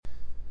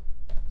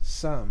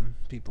Some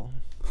people.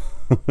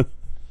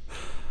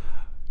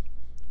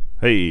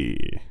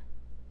 Hey,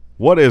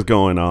 what is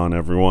going on,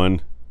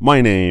 everyone? My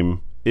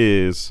name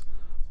is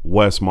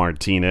Wes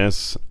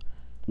Martinez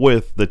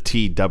with the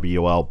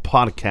TWL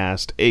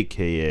podcast,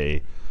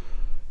 aka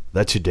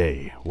the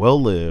Today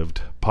Well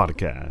Lived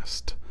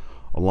podcast.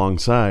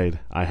 Alongside,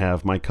 I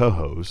have my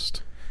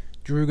co-host,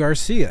 Drew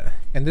Garcia,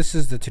 and this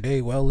is the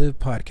Today Well Lived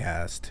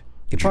podcast,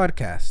 a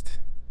podcast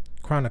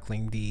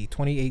chronicling the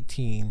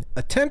 2018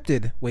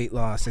 attempted weight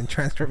loss and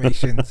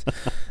transformations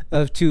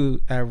of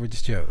two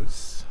average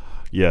Joes.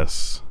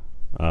 Yes,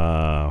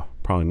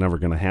 probably never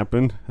gonna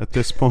happen at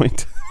this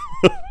point.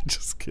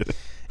 Just kidding.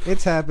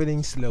 It's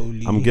happening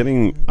slowly. I'm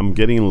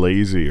getting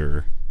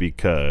lazier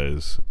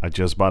because I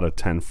just bought a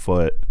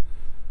 10-foot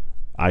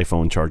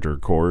iPhone charger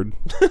cord.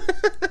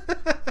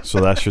 So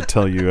that should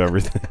tell you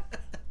everything.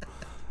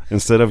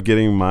 Instead of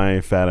getting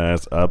my fat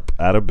ass up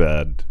out of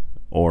bed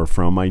or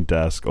from my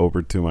desk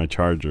over to my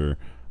charger,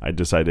 I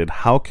decided,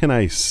 how can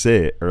I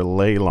sit or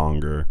lay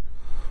longer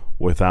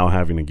without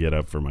having to get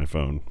up for my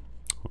phone?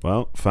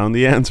 Well, found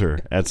the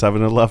answer at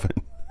 7-Eleven.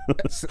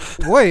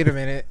 Wait a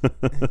minute.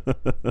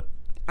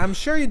 I'm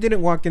sure you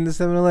didn't walk into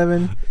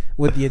 7-Eleven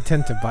with the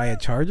intent to buy a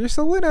charger,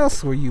 so what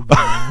else were you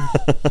buying?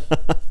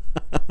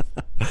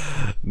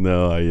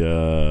 No,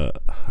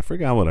 I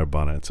forgot what I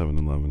bought at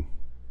 7-Eleven.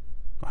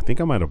 I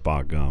think I might have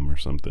bought gum or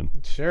something.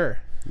 Sure.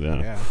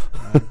 Yeah,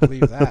 I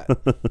believe that.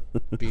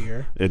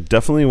 Beer. It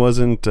definitely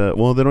wasn't.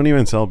 Well, they don't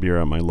even sell beer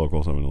at my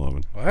local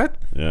 7-Eleven. What?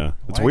 Yeah,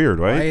 it's weird,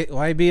 right?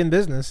 Why be in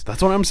business?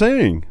 That's what I'm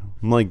saying.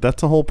 I'm like,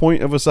 that's the whole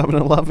point of a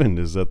 7-Eleven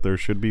is that there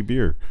should be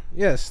beer.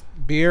 Yes,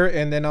 beer,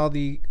 and then all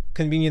the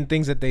convenient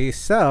things that they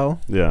sell.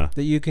 Yeah,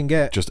 that you can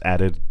get just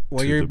added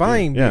while to you're the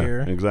buying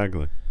beer. Yeah,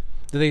 exactly.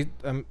 Do they?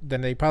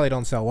 Then they probably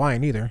don't sell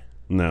wine either.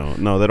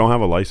 No, they don't have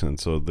a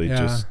license, so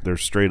they're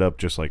straight up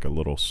just like a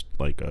little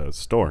a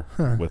store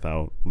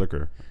without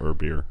liquor or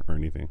beer or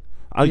anything.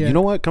 You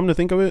know what? Come to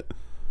think of it,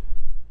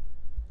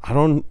 I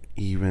don't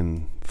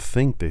even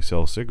think they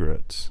sell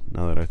cigarettes.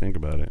 Now that I think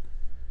about it.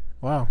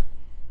 Wow.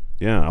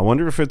 Yeah, I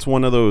wonder if it's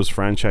one of those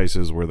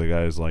franchises where the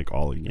guy's like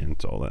all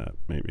against all that.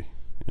 Maybe.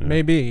 You know?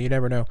 Maybe, you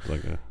never know.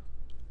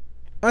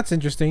 That's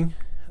interesting.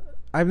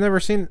 I've never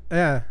seen.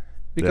 Yeah,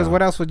 because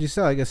what else would you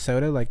sell? I guess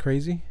soda like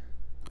crazy.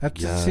 That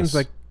seems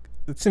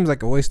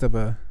like a waste of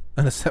a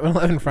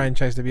 7-Eleven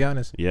franchise, to be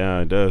honest.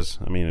 Yeah, it does.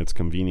 I mean, it's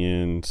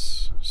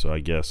convenience. So I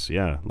guess,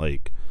 yeah,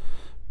 like,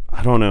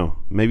 I don't know.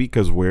 Maybe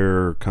because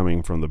we're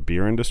coming from the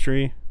beer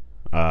industry,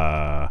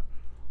 we're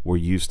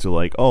used to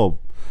like,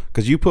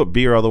 because you put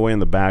beer all the way in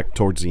the back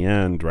towards the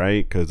end,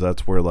 right? Because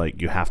that's where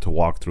like you have to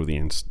walk through the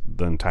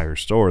entire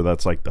store.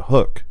 That's like the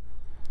hook.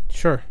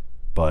 Sure.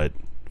 But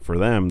for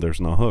them,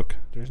 there's no hook.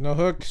 There's no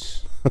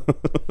hooks.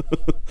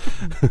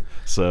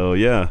 So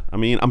yeah, I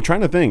mean, I'm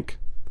trying to think.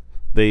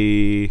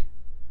 They're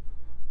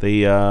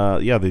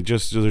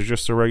just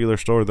a regular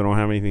store. They don't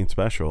have anything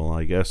special.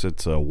 I guess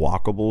it's a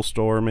walkable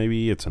store.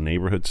 Maybe it's a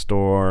neighborhood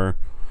store.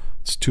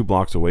 It's 2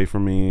 blocks away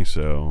from me.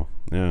 So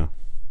yeah,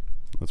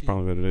 that's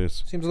probably what it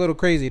is. Seems a little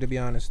crazy, to be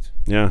honest.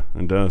 Yeah,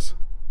 it does.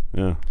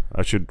 Yeah,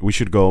 we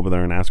should go over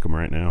there and ask them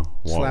right now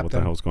what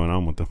the hell's going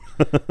on with them.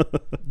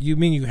 You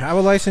mean you have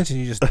a license and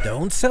you just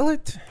don't sell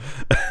it?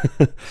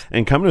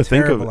 And come to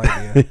think of it,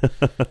 idea.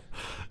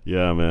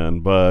 Yeah, man.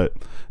 But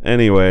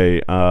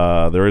anyway,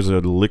 there is a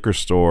liquor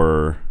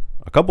store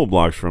a couple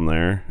blocks from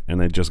there,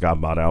 and it just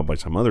got bought out by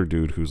some other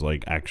dude who's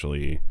like,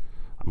 actually,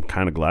 I'm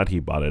kind of glad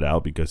he bought it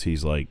out because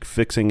he's like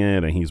fixing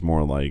it, and he's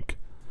more like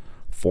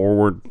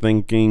forward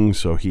thinking,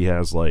 so he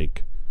has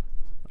like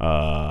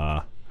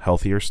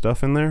healthier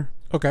stuff in there.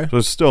 Okay. So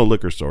it's still a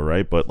liquor store,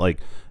 right? But like,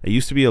 it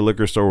used to be a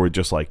liquor store with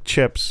just like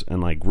chips and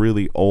like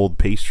really old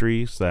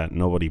pastries that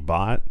nobody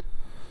bought,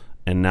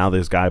 and now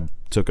this guy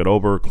took it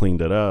over,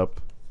 cleaned it up,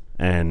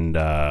 and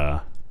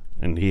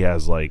he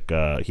has like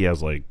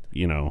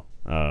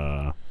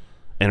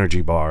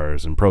energy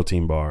bars and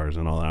protein bars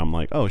and all that. I'm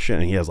like, oh shit.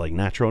 And he has like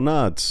natural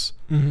nuts,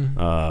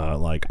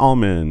 like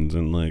almonds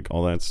and like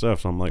all that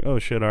stuff. So I'm like, oh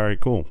shit, all right,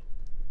 cool.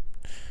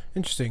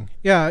 Interesting.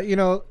 Yeah,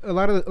 a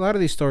lot of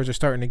these stores are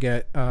starting to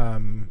get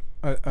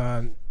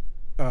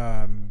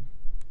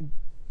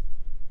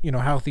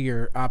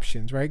healthier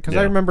options, right? Because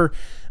I remember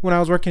when I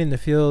was working in the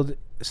field,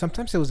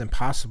 sometimes it was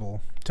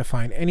impossible to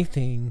find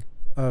anything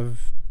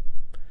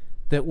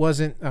that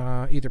wasn't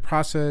either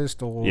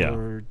processed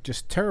or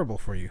just terrible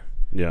for you.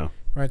 Yeah.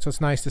 Right. So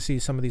it's nice to see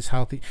some of these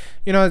healthy,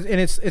 and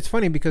it's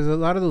funny because a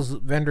lot of those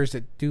vendors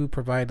that do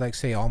provide, like,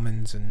 say,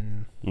 almonds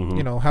and,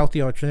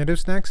 healthy alternative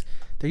snacks,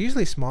 they're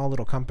usually small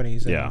little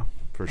companies. And, yeah,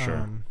 for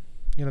sure.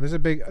 There's a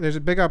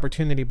big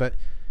opportunity, but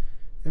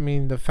I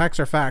mean, the facts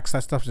are facts.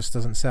 That stuff just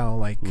doesn't sell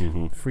like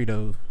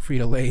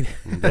Frito-Lay.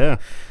 Yeah.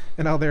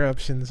 And all their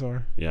options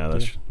are. Yeah,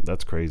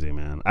 that's crazy,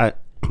 man. I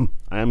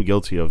am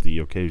guilty of the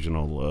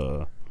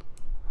occasional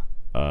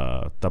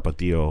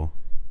Tapatio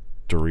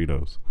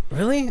Doritos.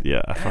 Really?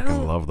 Yeah, I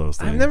fucking love those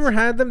things. I've never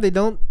had them. They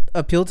don't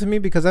appeal to me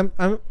because I'm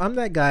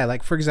that guy.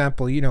 Like, for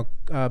example,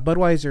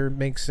 Budweiser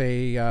makes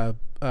a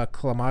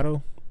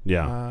Clamato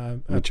Yeah.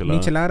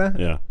 Michelada.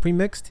 Yeah.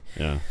 Pre-mixed.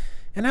 Yeah.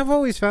 And I've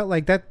always felt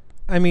like that.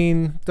 I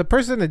mean, the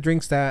person that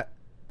drinks that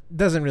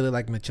doesn't really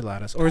like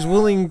micheladas or is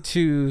willing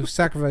to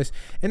sacrifice.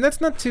 And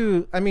that's not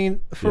to, I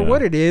mean, for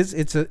what it is,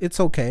 it's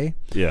okay.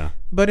 Yeah.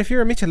 But if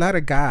you're a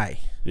michelada guy,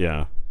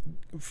 yeah.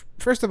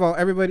 First of all,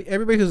 everybody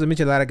who's a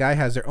michelada guy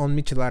has their own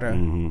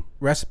michelada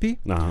recipe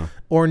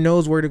or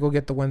knows where to go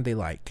get the one they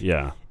like.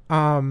 Yeah.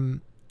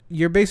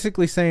 You're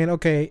basically saying,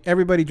 okay,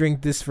 everybody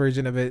drink this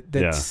version of it.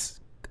 That's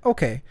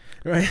okay,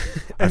 right?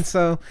 And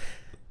so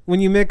when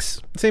you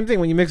mix, same thing,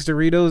 when you mix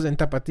Doritos and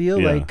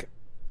Tapatio, like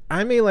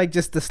I may like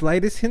just the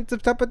slightest hint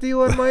of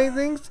Tapatio on my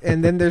things,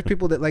 and then there's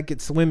people that like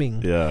it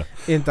swimming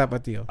in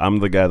Tapatio. I'm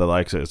the guy that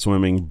likes it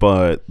swimming,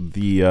 but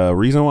the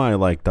reason why I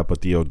like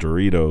Tapatio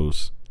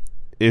Doritos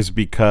is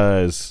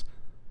because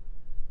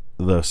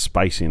the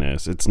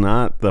spiciness. It's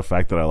not the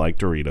fact that I like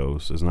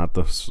Doritos. It's not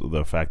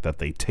the fact that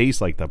they taste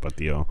like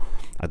Tapatio.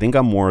 I think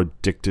I'm more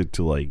addicted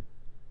to like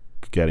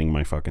getting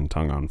my fucking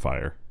tongue on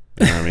fire.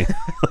 You know what I mean?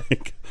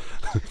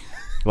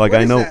 Like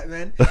I know. That,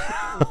 man?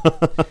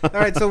 All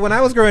right. So when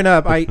I was growing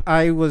up,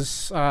 I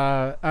was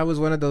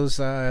one of those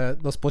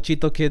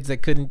pochito kids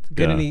that couldn't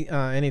get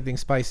anything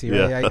spicy.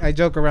 Right? Yeah. I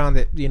joke around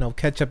that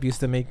ketchup used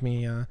to make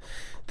me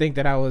think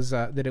that I was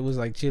that it was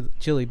like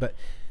chili, but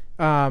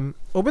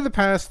over the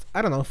past,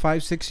 I don't know,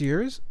 5-6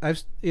 years,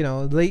 I've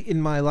late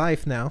in my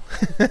life now,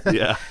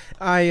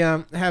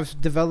 I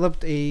have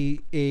developed a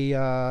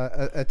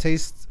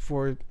taste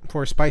for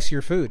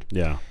spicier food.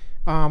 Yeah.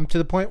 To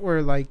the point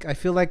where like I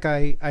feel like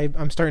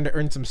I'm starting to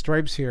earn some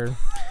stripes here,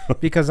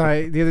 because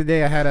the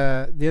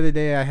other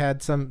day I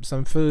had some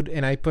food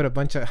and I put a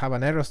bunch of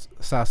habanero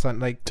sauce on,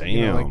 like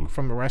like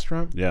from a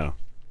restaurant. Yeah.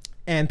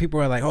 And people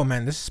were like, "Oh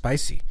man, this is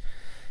spicy,"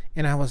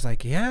 and I was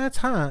like, "Yeah, it's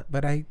hot,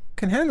 but I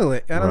can handle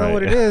it. I don't know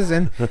what it is."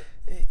 And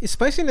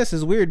spiciness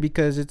is weird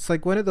because it's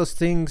like one of those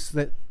things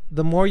that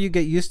the more you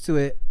get used to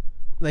it,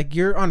 like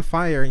you're on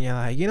fire and you're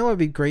like, what would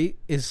be great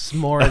is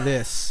more of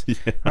this,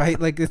 right?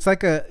 Like it's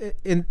like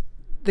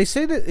they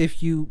say that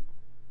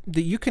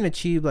that you can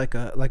achieve like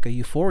a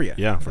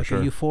euphoria, for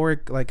sure, a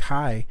euphoric like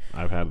high.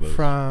 I've had those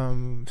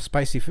from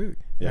spicy food,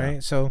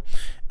 right? So,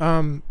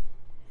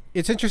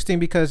 it's interesting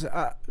because,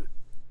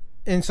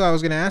 and so I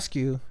was gonna ask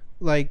you,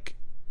 like,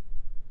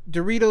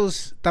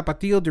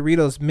 Tapatio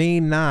Doritos may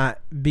not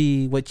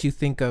be what you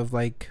think of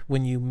like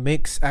when you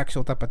mix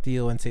actual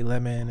Tapatio and say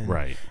lemon and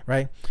right,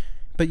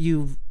 but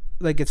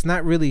it's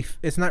not really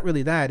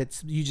that.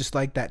 It's you just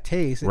like that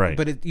taste, right?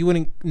 But you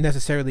wouldn't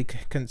necessarily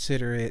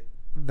consider it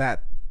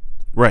that,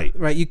 right?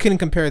 You couldn't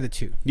compare the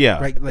two,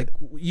 right? Like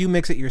you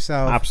mix it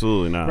yourself,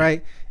 absolutely not,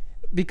 right?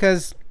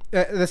 Because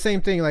the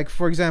same thing. Like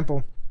for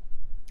example,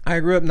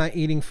 I grew up not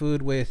eating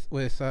food with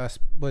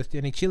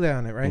any chile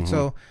on it, right?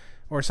 So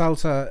or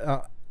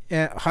salsa,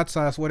 hot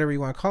sauce, whatever you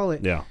want to call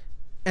it,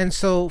 And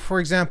so, for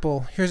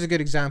example, here's a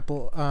good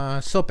example: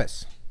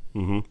 sopes,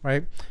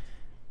 right?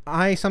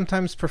 I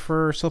sometimes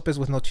prefer sopes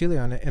with no chile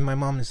on it, and my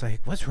mom is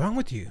like, "What's wrong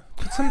with you?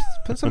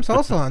 Put some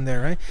salsa on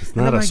there, right?" It's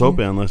not a sope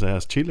unless it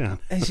has chile on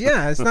it.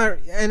 Yeah, it's not.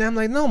 And I'm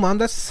like, "No, Mom,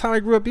 that's how I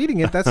grew up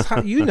eating it. That's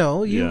how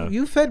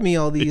you fed me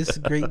all these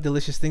great,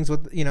 delicious things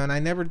with And I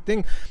never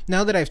think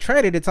now that I've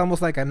tried it, it's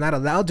almost like I'm not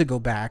allowed to go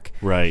back,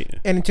 right?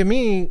 And to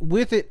me,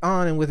 with it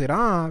on and with it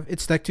off,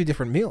 it's like two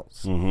different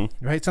meals,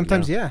 right?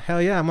 Sometimes,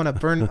 hell yeah, I want to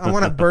burn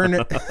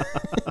it.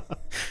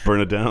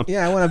 Burn it down.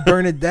 Yeah, I want to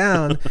burn it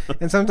down.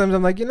 And sometimes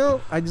I'm like,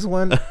 I just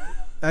want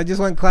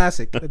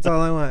classic. That's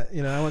all I want.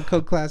 I want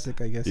Coke Classic,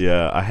 I guess.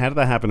 Yeah, I had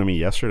that happen to me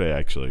yesterday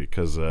actually,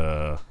 because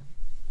my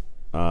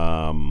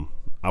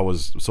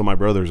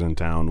brother's in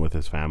town with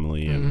his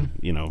family, and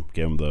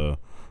gave him the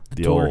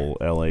old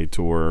LA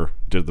tour,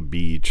 did the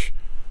beach,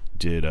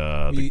 did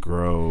the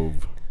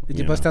Grove. Did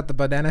you bust out the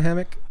banana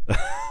hammock?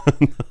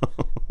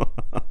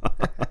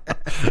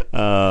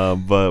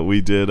 But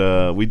we did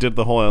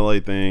the whole LA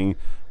thing.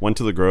 Went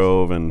to the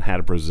Grove and had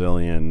a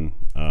Brazilian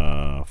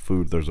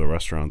food. There's a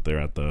restaurant there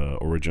at the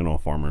original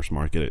farmers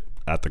market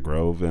at the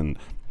Grove, and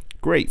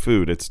great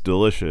food. It's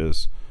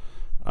delicious.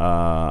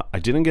 I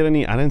didn't get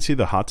any. I didn't see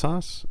the hot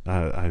sauce,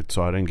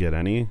 so I didn't get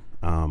any.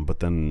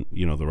 But then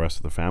the rest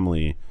of the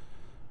family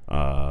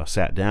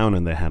sat down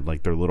and they had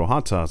like their little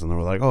hot sauce, and they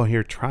were like, "Oh,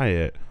 here, try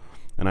it."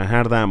 And I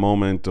had that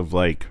moment of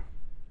like,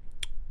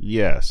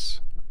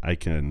 yes, I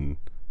can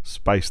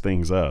spice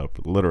things up,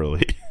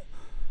 literally.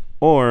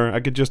 Or I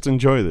could just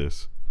enjoy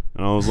this.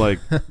 And I was like,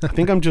 I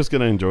think I'm just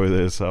going to enjoy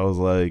this. I was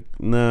like,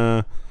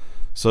 nah.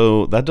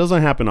 So that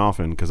doesn't happen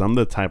often, because I'm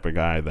the type of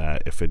guy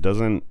that if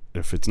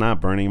it's not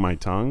burning my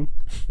tongue,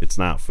 it's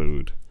not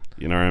food.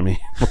 You know what I mean?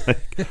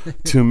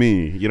 Like, to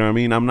me, you know what I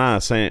mean? I'm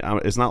not saying,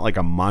 it's not like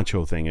a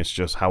macho thing. It's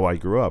just how I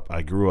grew up.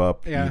 I grew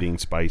up eating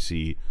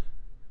spicy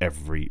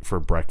for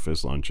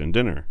breakfast, lunch, and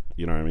dinner.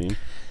 You know what I mean?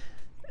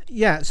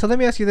 Yeah. So let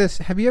me ask you this: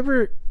 Have you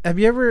ever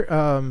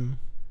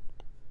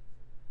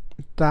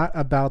thought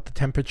about the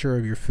temperature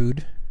of your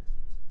food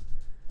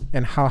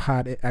and how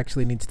hot it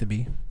actually needs to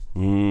be?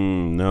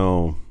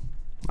 No,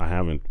 I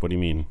haven't. What do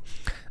you mean?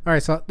 All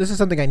right, so this is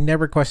something I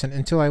never questioned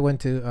until I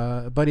went to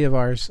a buddy of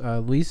ours,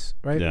 Luis.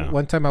 Right. Yeah.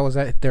 One time I was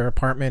at their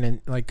apartment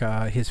and like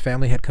his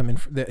family had come in.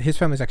 His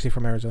family's actually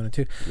from Arizona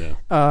too. Yeah.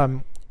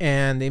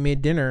 And they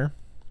made dinner,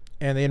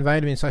 and they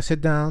invited me. So I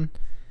sit down,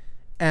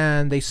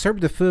 and they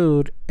served the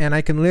food, and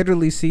I can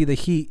literally see the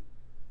heat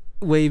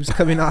waves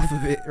coming off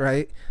of it.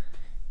 Right.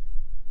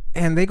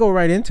 And they go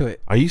right into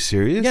it. Are you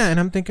serious? Yeah, and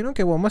I'm thinking,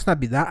 okay, well, it must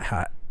not be that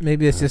hot.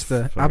 Maybe it's just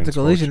the fucking optical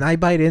scorching. illusion. I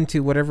bite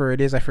into whatever it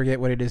is. I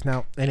forget what it is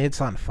now, and it's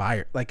on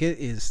fire. Like, it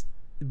is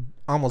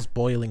almost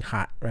boiling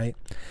hot, right?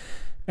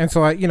 And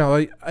so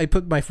I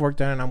put my fork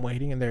down and I'm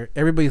waiting, and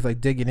everybody's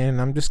like digging in, and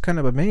I'm just kind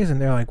of amazed.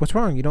 And they're like, "What's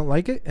wrong? You don't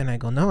like it?" And I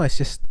go, "No, it's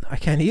just I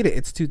can't eat it.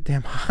 It's too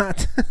damn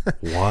hot."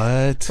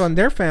 What? So in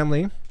their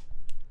family,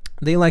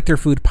 they like their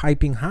food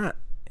piping hot.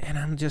 And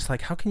I'm just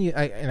like, how can you?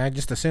 I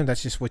just assume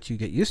that's just what you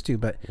get used to.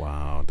 But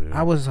wow, dude.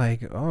 I was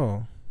like,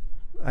 oh,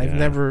 I've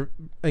never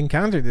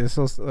encountered this.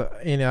 So,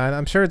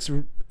 I'm sure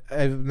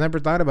I've never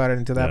thought about it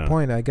until that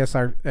point. I guess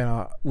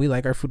we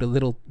like our food a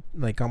little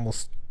like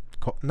almost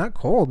not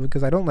cold,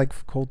 because I don't like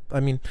cold. I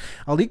mean,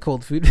 I'll eat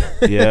cold food.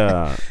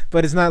 Yeah.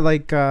 But it's not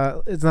like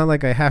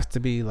I have to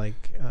be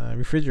like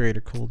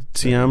refrigerator cold.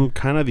 See, I'm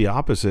kind of the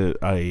opposite.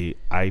 I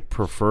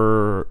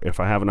prefer,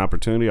 if I have an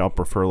opportunity, I'll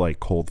prefer like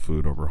cold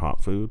food over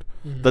hot food.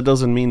 Mm-hmm. That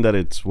doesn't mean that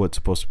it's what's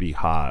supposed to be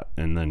hot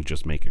and then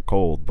just make it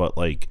cold, but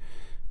like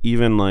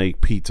even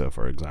like pizza,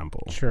 for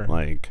example. Sure.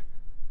 Like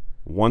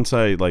once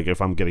if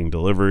I'm getting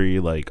delivery,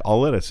 like I'll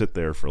let it sit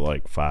there for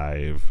like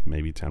 5,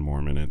 maybe 10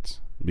 more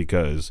minutes,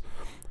 because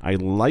I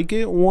like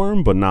it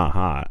warm but not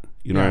hot.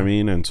 You know what I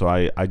mean? And so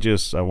I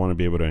want to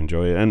be able to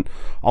enjoy it. And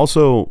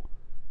also,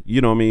 you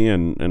know me,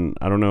 and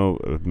I don't know,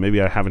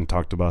 maybe I haven't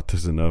talked about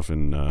this enough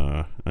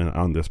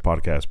on this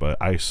podcast, but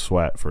I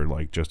sweat for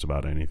like just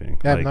about anything.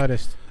 Yeah, I've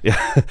noticed.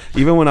 Yeah,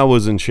 even when I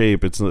was in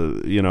shape, it's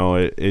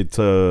it's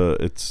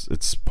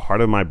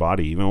part of my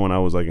body. Even when I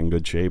was like in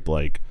good shape,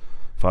 like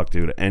fuck,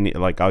 dude,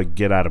 I'll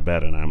get out of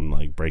bed and I'm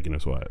like breaking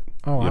a sweat.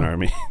 Oh, wow. You know what I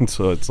mean?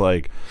 So it's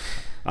like.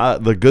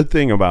 The good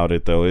thing about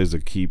it though is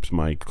it keeps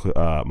my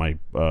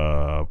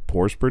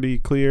pores pretty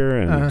clear,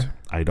 and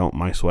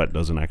my sweat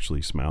doesn't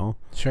actually smell.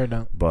 Sure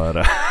don't. But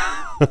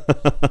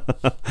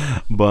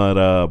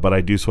but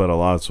I do sweat a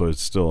lot, so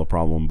it's still a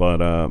problem.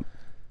 But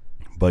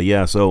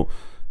yeah, so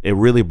it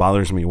really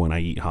bothers me when I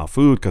eat hot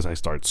food because I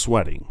start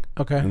sweating.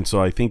 Okay. And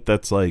so I think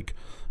that's like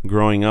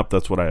growing up,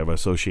 that's what I have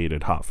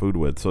associated hot food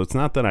with. So it's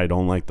not that I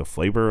don't like the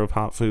flavor of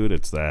hot food,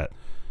 it's that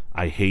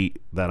I hate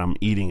that I'm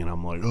eating and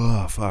I'm like,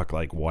 oh fuck,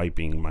 like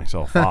wiping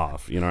myself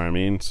off. You know what I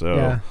mean?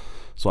 So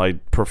I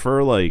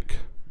prefer like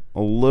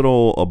a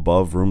little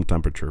above room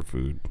temperature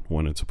food.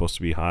 When it's supposed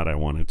to be hot, I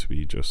want it to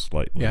be just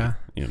slightly. Yeah.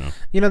 You know.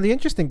 The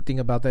interesting thing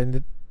about that,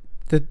 and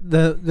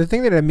the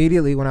thing that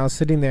immediately when I was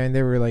sitting there and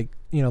they were like,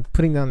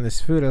 putting down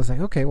this food, I was like,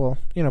 okay, well,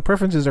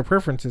 preferences are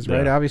preferences,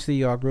 right? Obviously,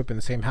 you all grew up in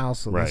the same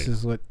house, so this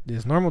is what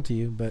is normal to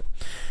you. But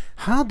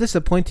how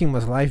disappointing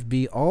must life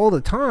be all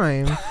the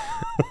time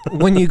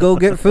when you go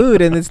get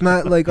food and it's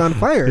not like on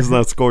fire? It's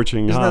not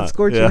scorching hot. It's not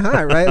scorching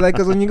hot, right? Like,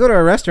 because when you go to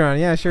a restaurant,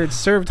 yeah, sure, it's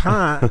served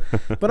hot,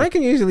 but I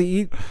can usually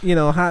eat,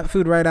 hot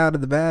food right out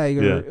of the bag,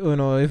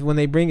 or when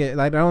they bring it,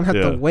 like I don't have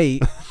to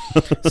wait.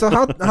 So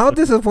how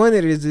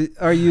disappointed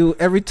are you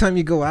every time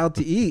you go out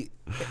to eat,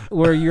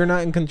 where you're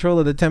not in control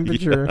of the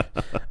temperature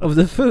of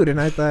the food?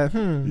 And I thought,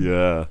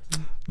 yeah.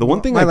 The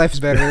one thing my life's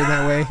better in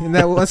that way. In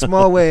that one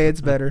small way,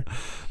 it's better.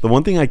 The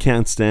one thing I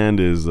can't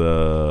stand is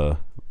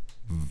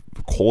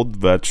cold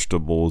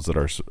vegetables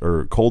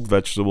or cold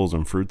vegetables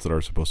and fruits that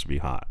are supposed to be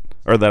hot,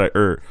 or that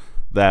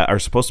are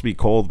supposed to be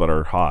cold but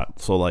are hot.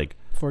 So like,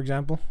 for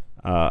example,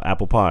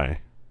 apple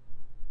pie.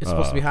 It's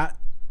supposed to be hot?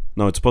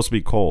 No, it's supposed to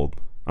be cold.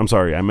 I'm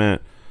sorry, I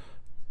meant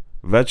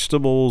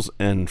vegetables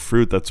and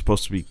fruit that's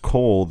supposed to be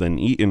cold and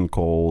eaten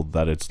cold,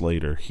 that it's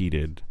later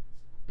heated.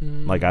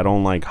 Like, I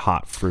don't like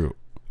hot fruit.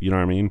 You know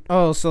what I mean?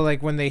 Oh, so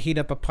like when they heat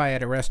up a pie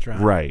at a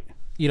restaurant. Right.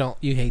 You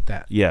hate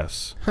that?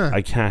 Yes. Huh.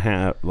 I can't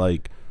have,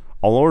 like,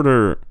 I'll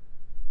order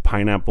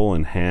pineapple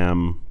and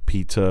ham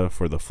pizza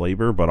for the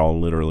flavor, but I'll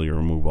literally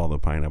remove all the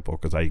pineapple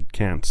because I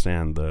can't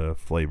stand the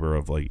flavor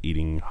of like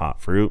eating hot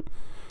fruit.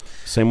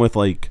 Same with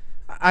like,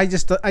 I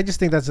just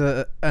think that's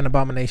an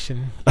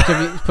abomination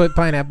to put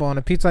pineapple on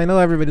a pizza. I know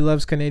everybody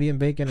loves Canadian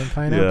bacon and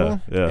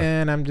pineapple,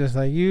 and I'm just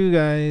like, you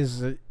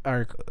guys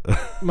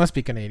must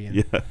be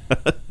Canadian. Yeah.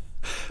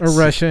 Or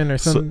Russian or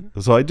something.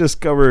 So I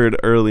discovered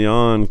early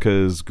on,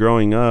 because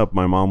growing up,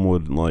 my mom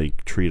would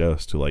like treat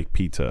us to like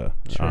pizza,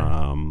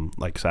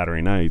 like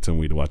Saturday nights, and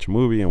we'd watch a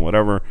movie and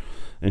whatever.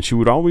 And she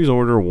would always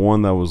order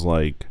one that was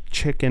like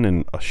chicken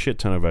and a shit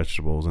ton of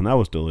vegetables, and that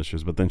was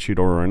delicious. But then she'd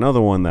order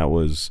another one that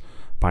was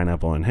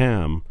pineapple and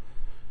ham.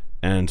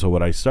 And so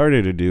what I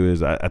started to do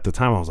is, at the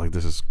time I was like,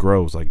 this is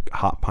gross. Like,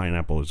 hot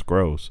pineapple is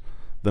gross.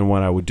 Then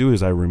what I would do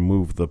is I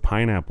removed the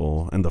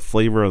pineapple, and the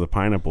flavor of the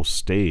pineapple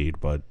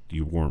stayed, but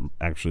you weren't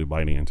actually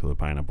biting into the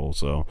pineapple.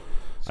 So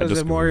is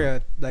it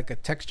more like a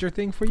texture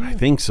thing for you? I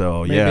think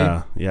so.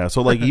 Maybe. Yeah.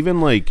 So like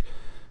even like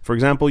For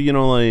example, you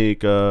know,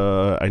 like,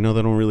 I know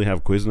they don't really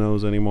have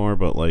Quiznos anymore,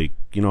 but, like,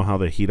 you know how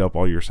they heat up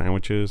all your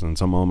sandwiches, and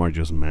some of them are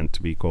just meant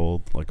to be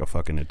cold, like a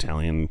fucking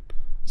Italian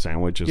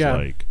sandwich is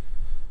like,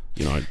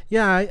 you know.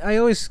 I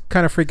always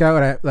kind of freak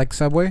out at, like,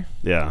 Subway.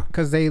 Yeah.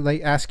 Because they,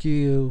 like, ask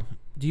you,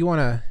 do you want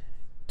to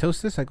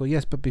toast this? I go,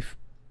 yes, but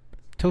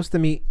toast the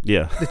meat,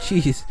 the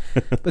cheese,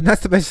 but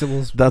not the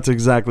vegetables. That's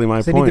exactly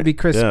my point. They need to be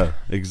crisp. Yeah,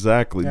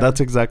 exactly. Yeah. That's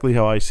exactly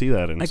how I see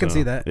that. And I can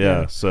see that.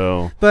 Yeah,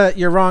 so. But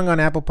you're wrong on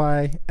apple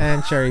pie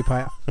and cherry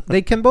pie.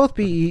 They can both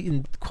be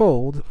eaten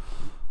cold,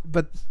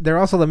 but they're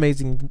also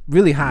amazing,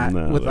 really hot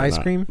with ice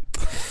cream.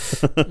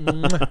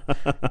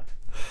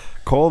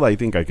 Cold, I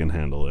think I can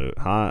handle it.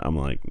 Hot, I'm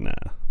like, nah,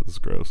 this is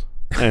gross.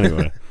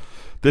 Anyway,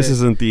 this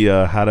isn't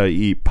the How to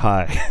Eat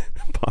Pie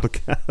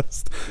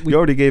podcast. You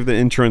already gave the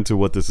intro into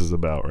what this is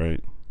about, right?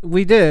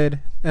 We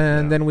did,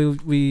 and then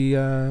we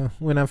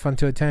went off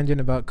onto a tangent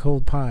about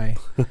cold pie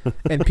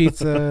and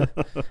pizza.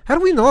 How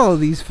do we know all of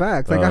these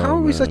facts? Like, how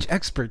are we such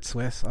experts,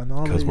 Wes, on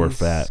all these? Because we're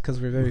fat.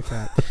 Because we're very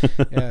fat.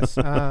 Yes.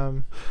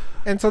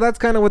 And so that's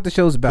kind of what the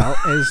show's about: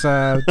 is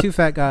two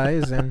fat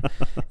guys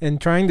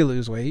and trying to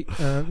lose weight.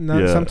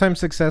 Sometimes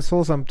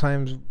successful,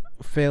 sometimes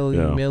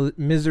failing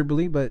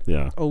miserably, but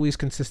always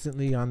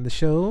consistently on the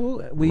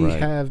show. We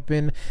have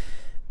been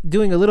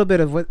doing a little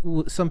bit of what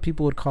some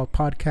people would call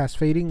podcast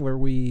fading, where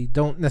we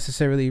don't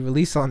necessarily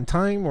release on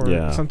time,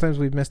 or sometimes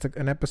we've missed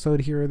an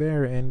episode here or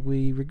there, and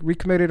we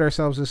recommitted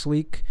ourselves this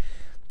week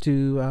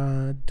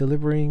to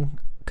delivering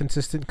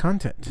consistent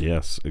content.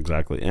 Yes,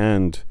 exactly.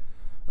 And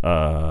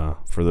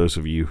for those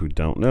of you who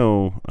don't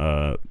know,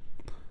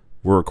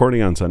 we're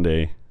recording on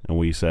Sunday, and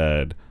we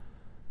said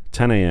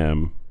 10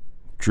 a.m.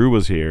 Drew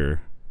was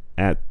here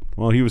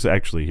he was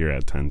actually here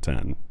at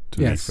 10:10, to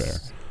be fair.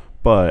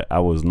 But I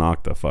was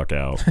knocked the fuck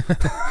out.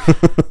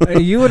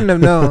 You wouldn't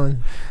have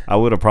known. I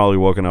would have probably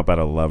woken up at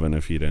 11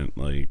 if he didn't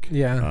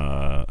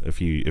if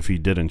he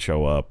didn't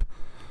show up.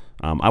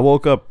 I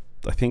woke up,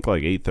 I think,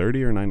 like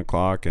 8:30 or 9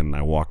 o'clock, and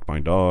I walked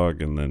my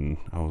dog, and then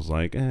I was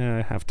like,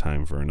 I have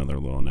time for another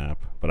little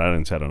nap, but I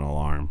didn't set an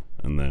alarm.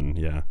 And then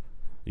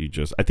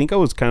I think I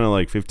was kind of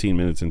like 15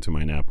 minutes into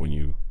my nap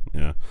when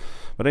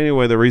but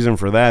anyway, the reason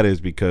for that is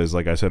because,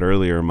 like I said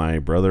earlier, my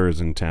brother is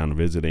in town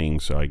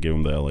visiting, so I give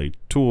him the LA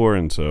tour.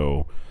 And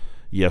so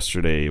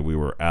yesterday we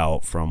were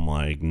out from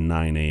like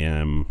 9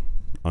 a.m.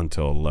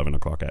 until 11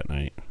 o'clock at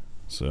night.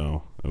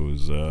 So it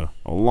was a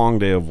long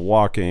day of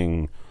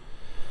walking,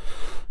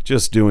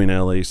 just doing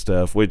LA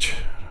stuff, which,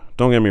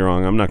 don't get me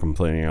wrong, I'm not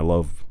complaining. I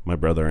love my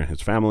brother and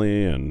his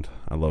family, and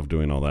I love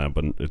doing all that,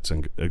 but it's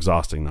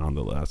exhausting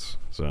nonetheless.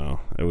 So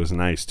it was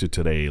nice to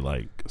today,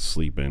 like,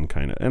 sleep in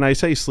kind of. And I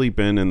say sleep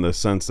in the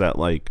sense that,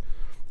 like,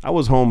 I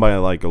was home by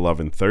like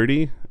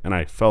 11:30 and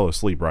I fell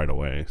asleep right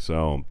away.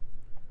 So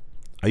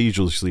I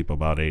usually sleep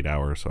about 8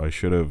 hours, so I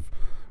should have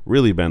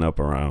really been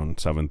up around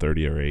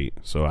 7:30 or 8.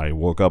 So I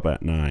woke up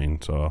at 9.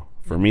 So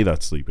for me,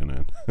 that's sleeping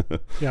in.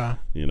 Yeah.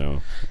 You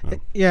know.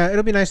 Yeah,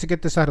 it'll be nice to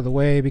get this out of the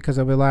way, because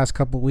over the last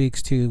couple of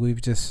weeks too,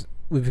 we've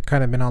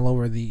kind of been all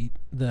over the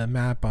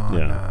map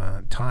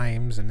on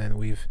times, and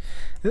then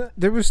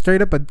there was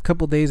straight up a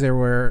couple days there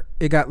where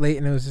it got late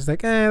and it was just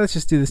like, let's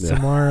just do this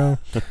tomorrow.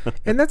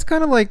 And that's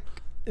kind of like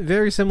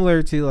very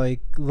similar to like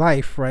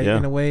life, right?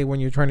 In a way, when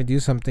you're trying to do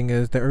something,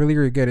 is the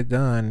earlier you get it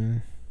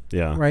done.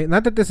 Yeah. Right.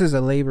 Not that this is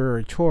a labor or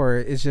a chore.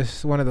 It's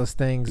just one of those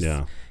things.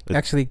 Yeah.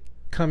 Actually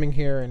coming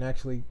here and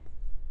actually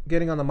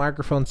getting on the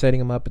microphone, setting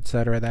them up,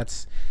 etc.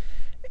 That's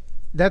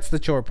the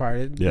chore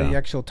part. The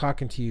actual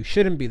talking to you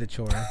shouldn't be the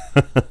chore,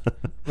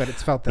 but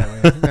it's felt that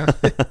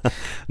way.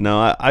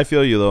 No, I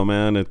feel you though,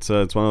 man. It's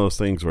one of those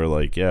things where,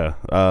 like,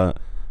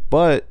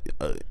 but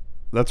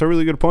that's a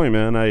really good point,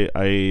 man.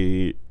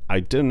 I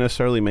didn't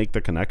necessarily make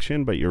the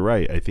connection, but you're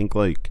right. I think,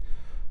 like,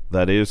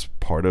 that is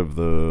part of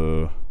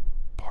the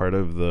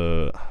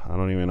I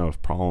don't even know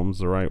if problem's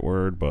the right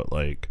word, but,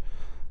 like,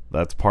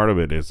 that's part of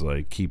it, is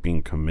like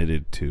keeping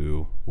committed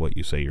to what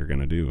you say you're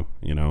gonna do,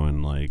 you know,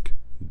 and like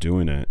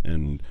doing it.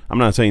 And I'm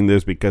not saying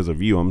this because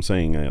of you, I'm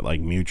saying it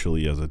like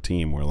mutually as a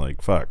team. We're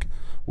like, fuck,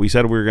 we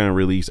said we were gonna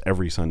release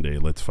every Sunday,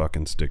 let's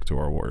fucking stick to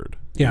our word.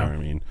 You know what I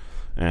mean?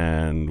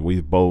 And we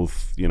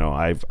both, you know,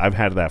 I've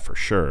had that for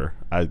sure.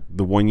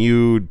 When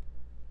you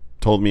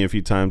told me a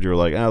few times, you were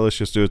like, let's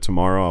just do it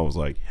tomorrow, I was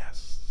like, yes.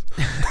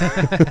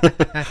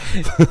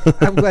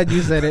 I'm glad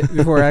you said it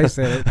before I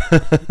said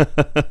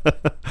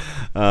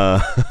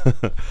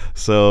it.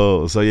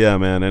 So yeah,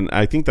 man, and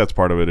I think that's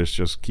part of it, is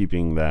just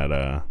keeping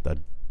that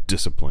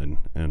discipline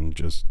and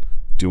just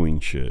doing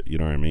shit. You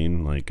know what I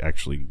mean? Like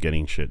actually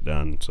getting shit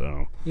done.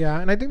 So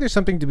yeah, and I think there's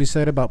something to be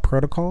said about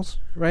protocols,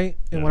 right?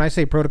 And when I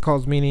say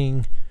protocols,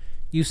 meaning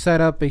you set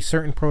up a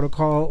certain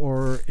protocol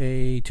or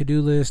a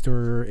to-do list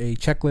or a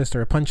checklist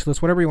or a punch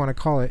list, whatever you want to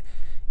call it,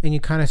 and you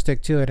kind of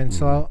stick to it. And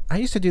so I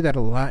used to do that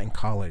a lot in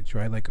college,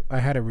 right? Like I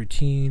had a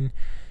routine,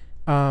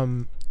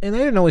 and I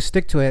didn't always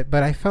stick to it,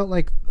 but I felt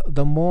like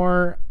the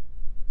more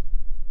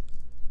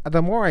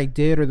I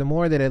did, or the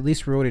more that I at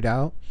least wrote it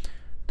out,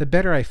 the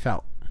better I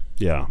felt.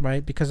 Yeah.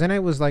 Right? Because then I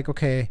was like,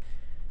 okay,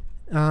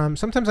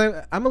 Sometimes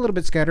I'm a little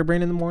bit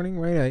scatterbrained in the morning,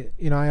 right?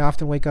 I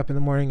often wake up in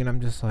the morning and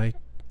I'm just like,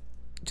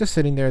 just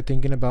sitting there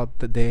thinking about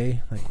the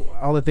day, like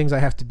all the things I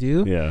have to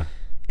do. Yeah.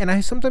 And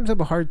I sometimes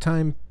have a hard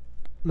time,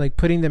 like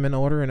putting them in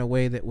order in a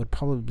way that would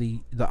probably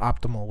be the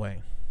optimal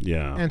way.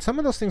 Yeah. And some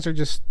of those things are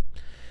just,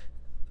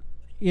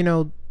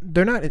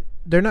 they're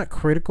not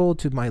critical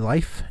to my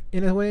life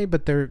in a way,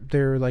 but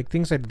they're like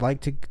things I'd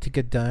like to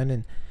get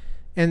done.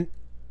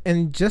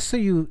 And just so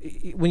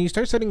when you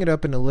start setting it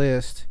up in a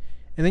list,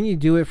 and then you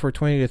do it for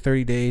 20 to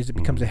 30 days, it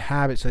becomes a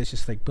habit. So it's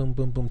just like boom,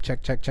 boom, boom,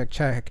 check, check, check,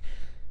 check.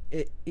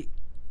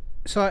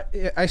 So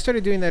I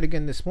started doing that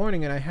again this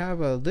morning, and I have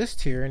a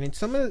list here, and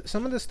some of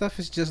the stuff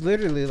is just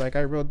literally like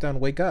I wrote down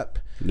wake up.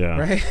 Yeah.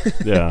 Right.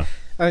 Yeah.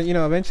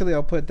 Eventually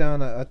I'll put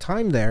down a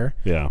time there.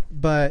 Yeah.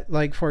 But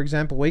like, for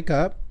example, wake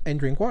up and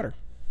drink water,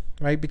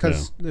 right?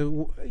 Because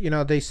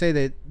they say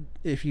that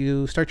if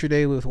you start your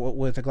day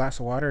with a glass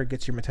of water, it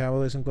gets your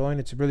metabolism going.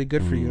 It's really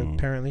good for you.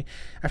 Apparently,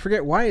 I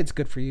forget why it's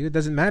good for you. It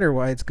doesn't matter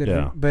why it's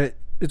good, but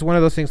it's one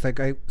of those things. Like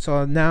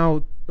so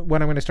now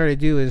what I'm going to start to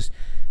do is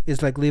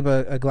like leave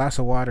a glass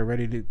of water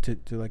ready to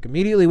like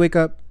immediately wake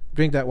up,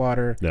 drink that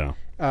water. Yeah.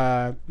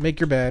 Make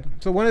your bed.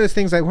 So one of the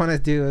things I want to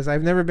do is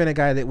I've never been a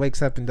guy that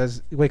wakes up and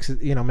makes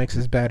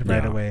his bed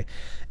right away.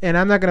 And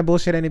I'm not going to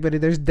bullshit anybody.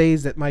 There's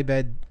weeks that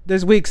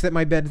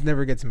my bed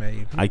never gets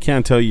made. I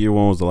can't tell you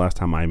when was the last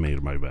time I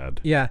made my bed.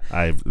 Yeah.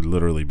 I've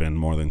literally been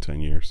more than 10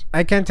 years.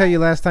 I can't tell you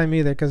last time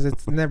either because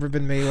it's never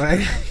been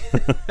made.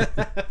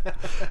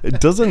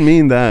 It doesn't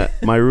mean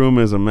that my room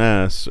is a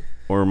mess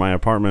or my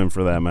apartment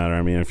for that matter.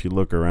 I mean, if you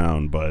look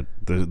around, but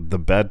the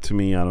bed to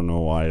me, I don't know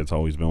why it's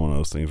always been one of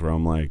those things where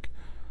I'm like,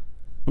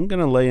 I'm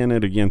going to lay in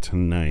it again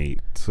tonight.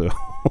 So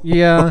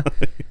yeah.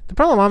 The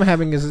problem I'm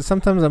having is that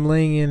sometimes I'm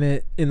laying in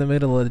it in the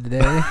middle of the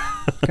day,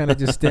 kind of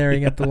just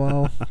staring at the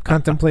wall,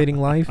 contemplating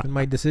life and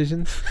my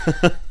decisions.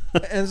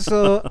 And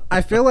so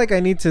I feel like I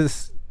need to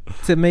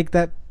make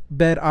that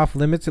bed off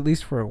limits at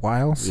least for a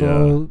while.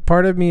 So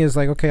part of me is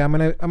like, okay, I'm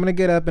gonna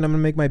get up and I'm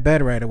gonna make my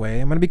bed right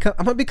away. I'm gonna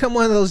become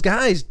one of those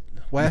guys,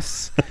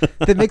 Wes,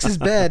 that makes his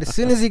bed as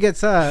soon as he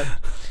gets up,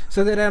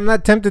 so that I'm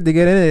not tempted to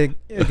get in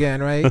it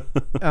again. Right?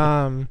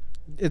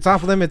 It's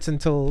off limits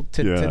until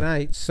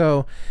tonight.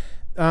 So,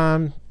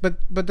 but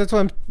that's what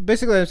I'm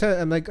basically.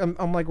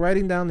 I'm like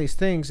writing down these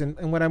things,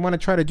 and what I want to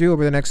try to do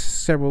over the next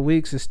several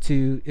weeks is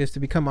to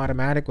become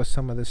automatic with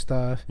some of this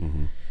stuff,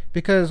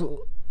 because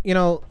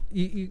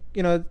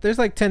there's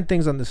like 10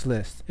 things on this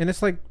list, and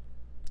it's like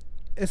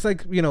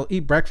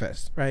eat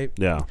breakfast, right?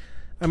 Yeah.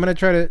 I'm gonna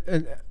try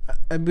to.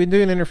 I've been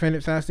doing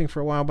intermittent fasting for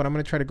a while, but I'm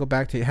gonna try to go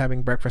back to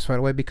having breakfast right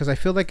away because I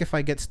feel like if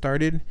I get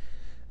started,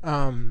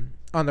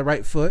 on the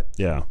right foot,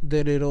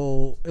 that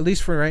it'll, at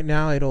least for right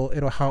now,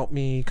 it'll help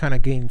me kind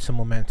of gain some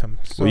momentum.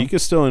 So, well, you can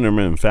still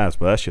intermittent fast,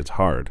 but that shit's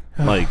hard.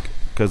 Like,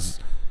 because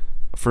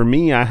for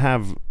me, I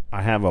have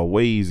a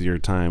way easier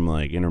time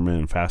like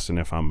intermittent fasting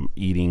if I'm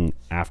eating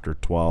after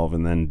 12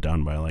 and then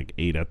done by like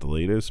 8 at the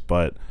latest.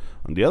 But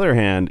on the other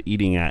hand,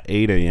 eating at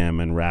 8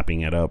 a.m. and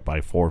wrapping it up by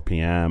 4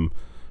 p.m.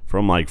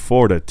 from like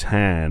 4 to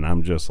 10,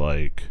 I'm just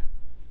like,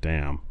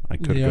 damn, I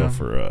could go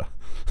for a,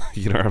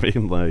 you know what I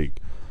mean?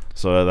 Like,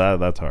 so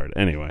that's hard.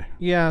 Anyway.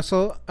 Yeah.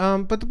 So,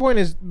 but the point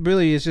is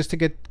just to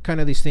get kind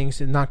of these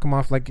things and knock them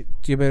off. Like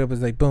Gilberto was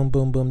like, boom,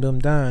 boom, boom, boom,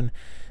 done.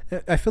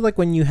 I feel like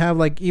when you have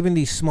like even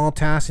these small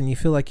tasks and you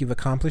feel like you've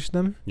accomplished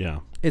them. Yeah.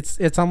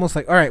 It's almost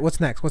like, all right, what's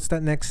next? What's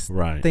that next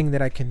thing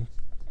that I can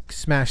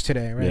smash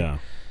today? Right. Yeah.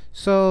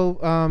 So,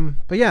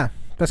 but yeah,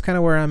 that's kind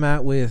of where I'm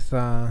at with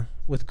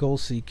goal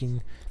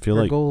seeking. Feel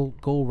like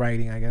goal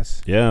writing, I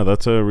guess. Yeah,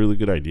 that's a really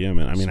good idea,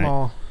 man. I mean,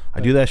 I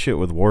do that shit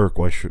with work.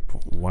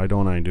 Why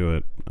don't I do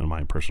it in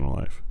my personal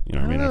life? You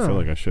know what I mean? I feel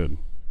like I should.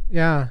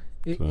 Yeah.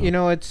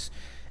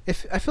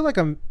 I feel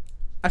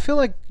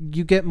like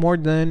you get more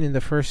done in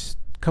the first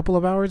couple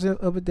of hours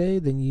of a day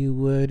than you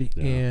would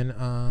in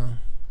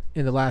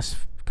the last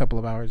couple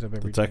of hours of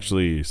every day. It's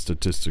actually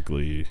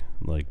statistically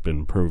like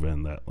been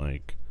proven that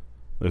like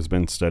there's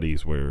been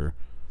studies where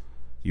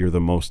you're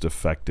the most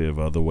effective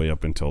all the way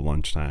up until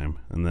lunchtime,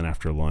 and then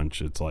after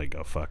lunch it's like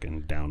a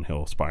fucking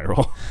downhill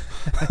spiral.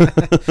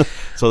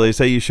 So they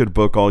say you should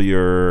book all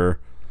your,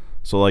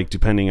 so like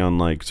depending on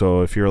like,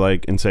 so if you're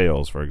like in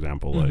sales, for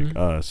example, like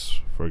us,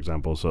 for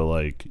example, so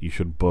like you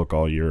should book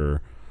all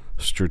your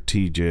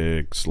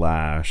strategic /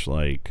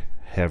 like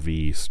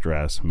heavy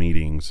stress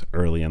meetings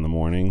early in the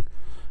morning,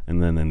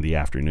 and then in the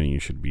afternoon you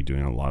should be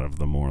doing a lot of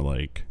the more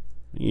like,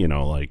 you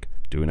know, like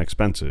doing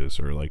expenses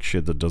or like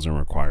shit that doesn't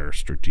require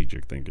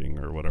strategic thinking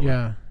or whatever.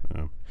 Yeah.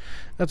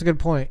 That's a good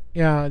point.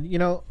 Yeah,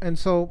 and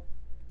so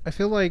I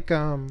feel like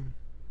the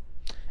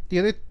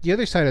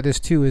other side of this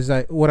too is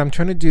that what I'm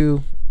trying to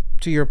do,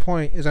 to your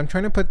point, is I'm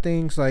trying to put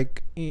things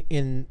like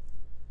in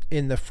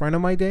the front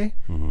of my day,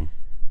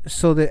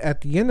 so that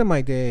at the end of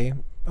my day,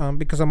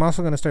 because I'm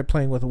also going to start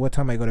playing with what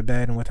time I go to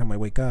bed and what time I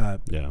wake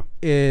up. Yeah.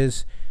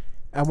 Is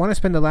I want to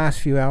spend the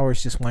last few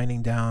hours just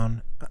winding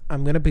down.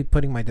 I'm going to be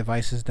putting my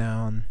devices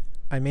down.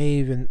 I may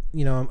even,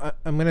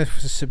 I'm gonna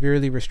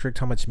severely restrict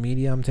how much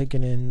media I'm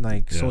taking in,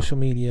 like social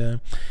media,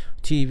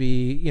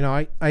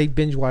 TV. I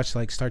binge watch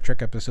like Star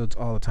Trek episodes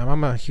all the time.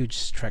 I'm a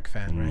huge Trek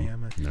fan, right?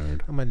 I'm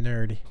a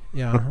nerd.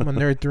 Yeah, I'm a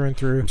nerd through and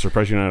through. I'm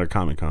surprised you're not at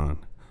Comic-Con.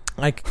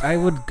 I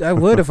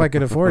would if I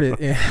could afford it.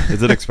 Yeah.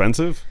 Is it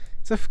expensive?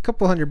 It's a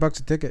couple $100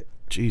 a ticket.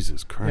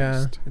 Jesus Christ.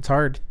 Yeah, it's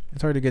hard.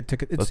 It's hard to get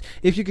tickets. It's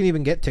if you can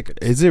even get tickets.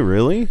 Is it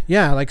really?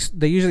 Yeah, like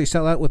they usually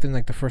sell out within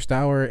like the first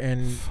hour,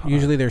 and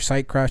usually their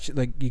site crash.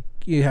 Like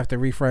you have to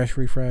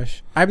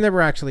refresh. I've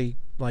never actually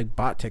like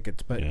bought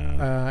tickets, but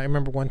I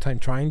remember one time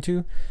trying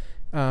to,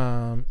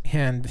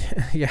 and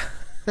yeah.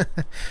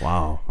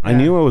 Wow, I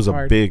knew it was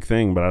a big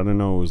thing, but I didn't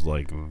know it was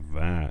like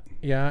that.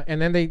 Yeah,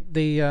 and then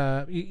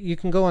they you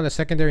can go on the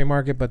secondary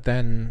market, but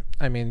then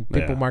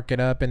people mark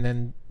it up, and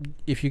then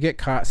if you get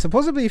caught,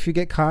 supposedly if you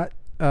get caught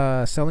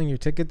selling your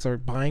tickets or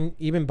buying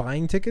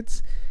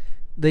tickets,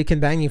 they can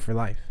ban you for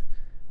life,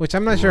 which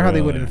I'm not sure how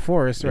they would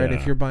enforce, right?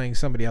 If you're buying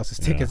somebody else's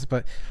tickets,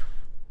 but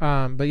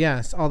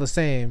yes, all the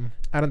same,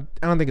 I don't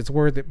think it's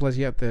worth it. Plus,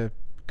 you have to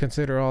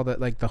consider all that,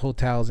 like the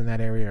hotels in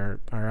that area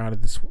are out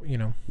of this,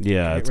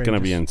 Yeah, it's gonna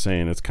be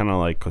insane. It's kind of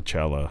like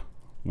Coachella,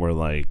 where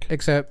like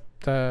except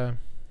with a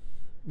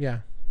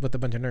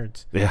bunch of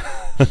nerds. Yeah.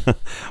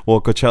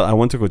 Well, Coachella. I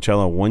went to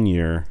Coachella one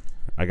year.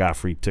 I got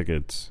free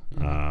tickets,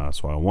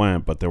 so I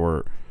went, but they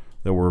were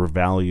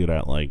valued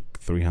at like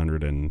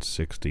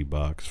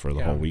 $360 for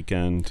the whole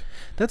weekend.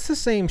 That's the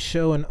same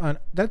show, and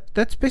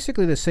that's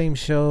basically the same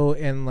show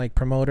and like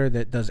promoter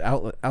that does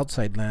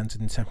Outside Lands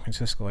in San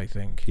Francisco, I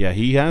think. Yeah,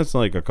 he has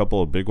like a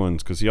couple of big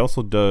ones because he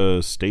also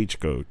does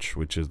Stagecoach,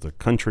 which is the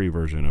country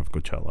version of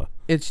Coachella.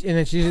 It's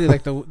usually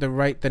like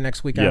the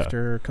next week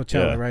after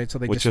Coachella, right? So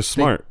which is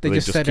smart. They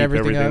just set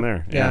everything up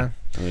there. Yeah.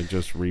 And they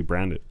just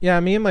rebrand it. Yeah,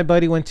 me and my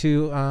buddy went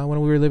to when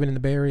we were living in the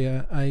Bay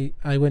Area.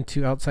 I went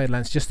to Outside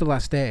Lands just the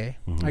last day.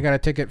 Mm-hmm. I got a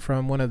ticket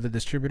from one of the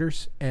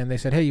distributors, and they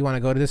said, "Hey, you want to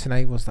go to this?" And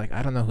I was like,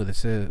 "I don't know who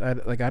this is. I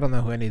don't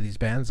know who any of these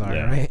bands are."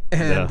 Right?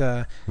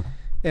 And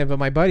but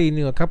my buddy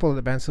knew a couple of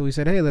the bands, so we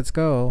said, "Hey, let's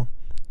go."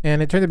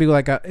 And it turned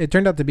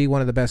out to be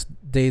one of the best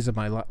days of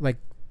my life. Like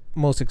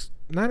most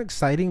not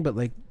exciting, but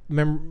like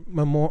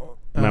memorable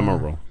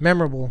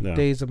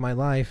days of my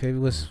life. It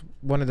was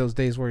one of those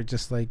days where it's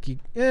just like,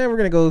 we're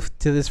gonna go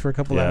to this for a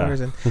couple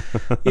hours, and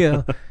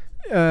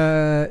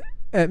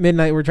at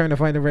midnight we're trying to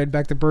find a ride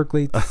back to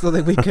Berkeley so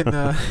that we can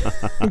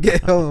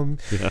get home,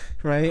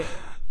 right?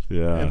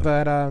 Yeah.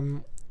 But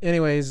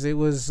anyways, it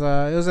was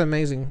an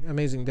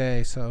amazing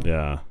day. So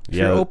if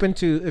you're open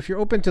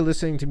to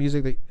listening to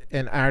music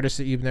and artists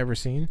that you've never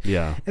seen,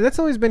 and that's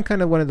always been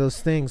kind of one of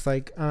those things.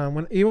 Like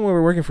when we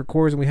were working for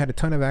Coors and we had a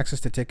ton of access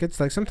to tickets,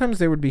 like sometimes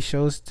there would be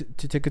shows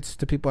to tickets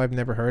to people I've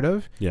never heard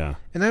of. Yeah,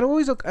 and I'd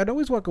always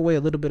walk away a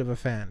little bit of a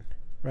fan,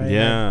 right?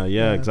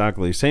 Yeah,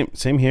 exactly.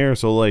 Same here.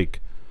 So like,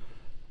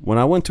 when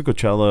I went to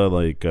Coachella,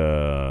 like,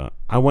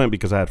 I went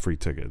because I had free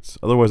tickets.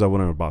 Otherwise, I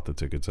wouldn't have bought the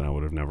tickets and I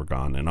would have never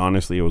gone. And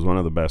honestly, it was one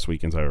of the best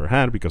weekends I ever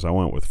had because I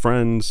went with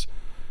friends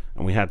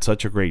and we had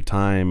such a great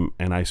time.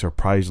 And I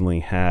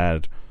surprisingly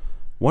had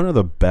one of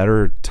the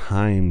better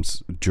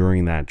times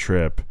during that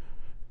trip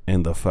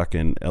in the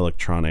fucking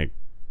electronic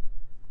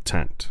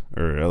tent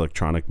or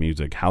electronic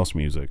music, house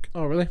music.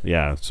 Oh, really?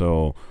 Yeah.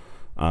 So,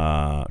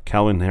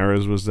 Calvin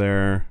Harris was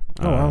there.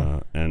 Oh,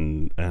 wow.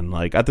 And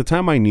like at the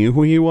time I knew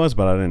who he was,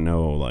 but I didn't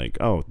know like,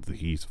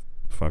 he's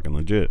fucking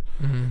legit.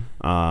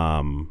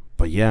 Mm-hmm.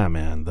 But yeah,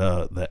 man,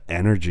 the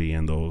energy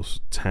in those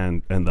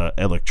tent and the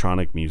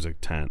electronic music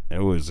tent,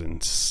 it was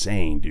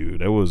insane,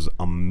 dude. It was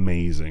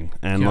amazing.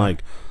 And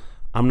like,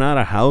 I'm not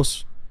a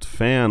house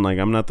fan. Like,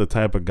 I'm not the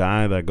type of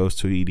guy that goes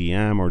to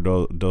EDM or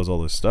does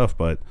all this stuff.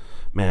 But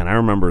man, I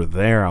remember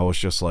there, I was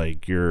just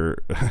like,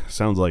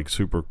 sounds like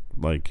super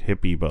like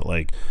hippie, but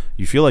like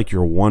you feel like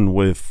you're one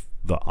with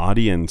the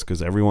audience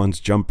because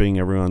everyone's jumping,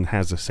 everyone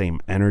has the same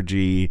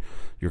energy.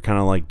 You're kind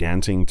of like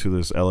dancing to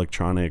this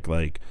electronic,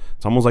 like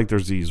it's almost like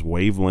there's these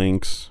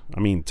wavelengths. I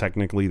mean,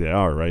 technically they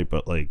are, right?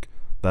 But like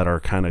that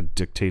are kind of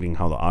dictating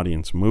how the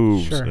audience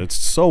moves. Sure. It's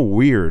so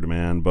weird,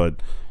 man,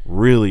 but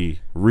really,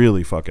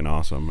 really fucking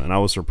awesome. And I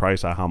was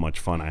surprised at how much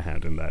fun I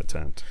had in that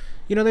tent.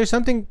 There's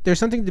something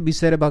to be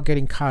said about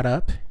getting caught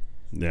up.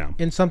 Yeah.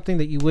 In something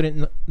that you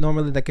wouldn't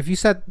normally, like if you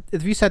sat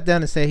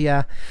down and say,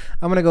 I'm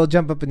gonna go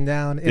jump up and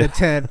down in a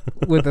tent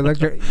with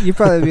electric, you'd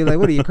probably be like,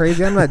 what are you,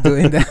 crazy? I'm not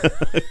doing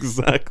that.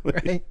 Exactly.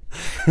 Right?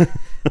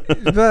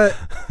 But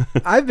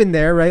I've been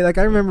there, right? Like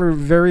I remember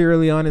very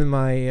early on in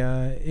my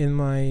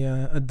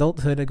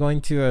adulthood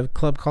going to a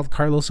club called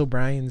Carlos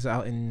O'Brien's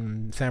out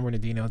in San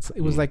Bernardino.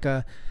 It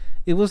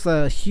was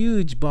a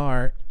huge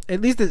bar. At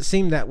least it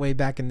seemed that way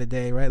back in the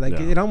day, right? Like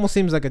it almost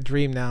seems like a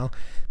dream now.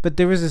 But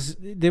there was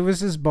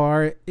this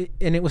bar,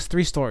 and it was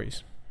 3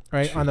 stories,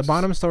 right? Jeez. On the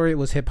bottom story, it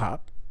was hip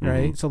hop,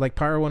 right? Mm-hmm. So like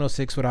Power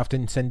 106 would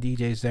often send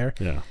DJs there.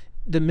 Yeah.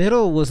 The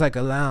middle was like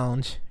a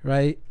lounge,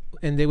 right?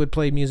 And they would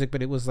play music,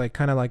 but it was like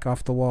kind of like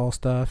off the wall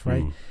stuff,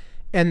 right? Mm.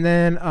 And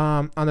then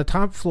on the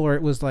top floor,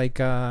 it was like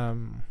rock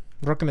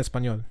en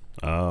español.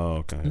 Oh,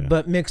 okay. Yeah.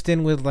 But mixed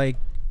in with like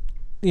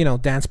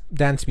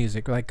dance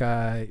music, like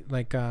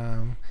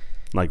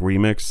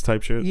remix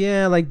type shit.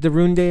 Yeah, like the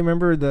Rune Day.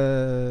 Remember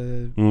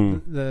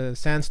the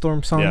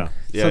Sandstorm song? Yeah.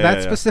 So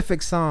that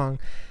specific song,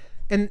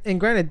 and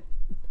granted,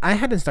 I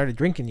hadn't started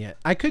drinking yet.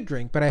 I could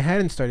drink, but I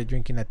hadn't started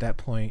drinking at that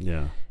point.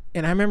 Yeah.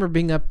 And I remember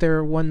being up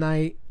there one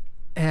night,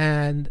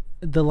 and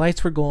the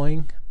lights were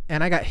going,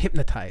 and I got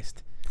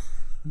hypnotized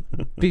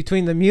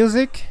between the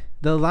music,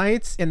 the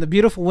lights, and the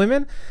beautiful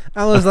women.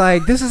 I was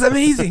like, this is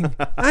amazing.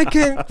 I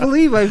can't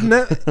believe I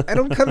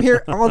don't come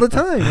here all the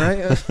time, right?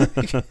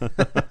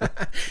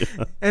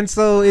 And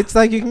so it's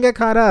like you can get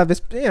caught up.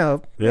 It's hey,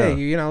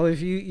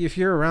 if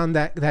you're around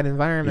that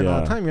environment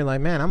all the time, you're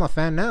like, man, I'm a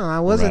fan now. I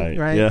wasn't,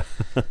 right? Yeah.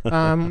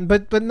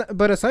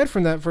 But aside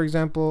from that, for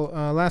example,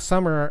 last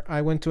summer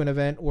I went to an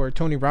event where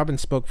Tony Robbins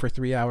spoke for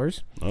 3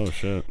 hours. Oh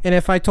shit. And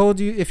if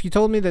you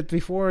told me that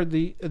before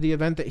the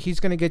event that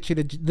he's going to get you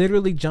to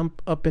literally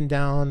jump up and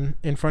down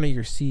in front of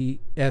your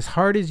seat as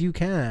hard as you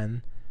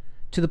can,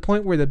 to the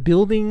point where the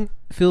building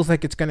feels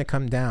like it's going to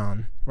come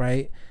down,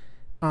 right?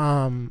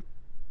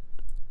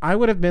 I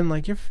would have been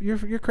like, you're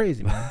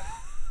crazy, man.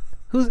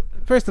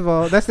 First of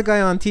all, that's the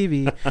guy on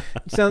TV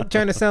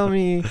trying to sell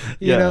me,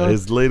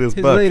 his latest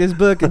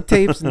book and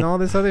tapes and all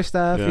this other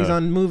stuff. Yeah. He's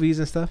on movies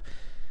and stuff.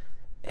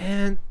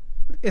 And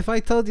if I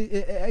told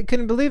you, I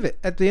couldn't believe it.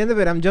 At the end of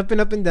it, I'm jumping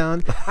up and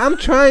down. I'm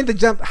trying to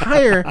jump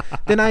higher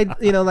than I'm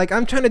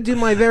trying to do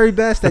my very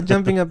best at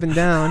jumping up and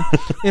down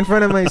in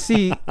front of my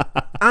seat.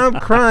 I'm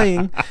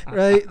crying,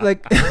 right?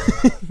 Like,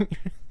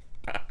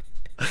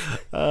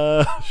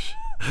 I'll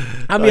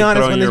be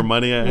honest.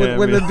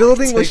 When the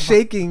building was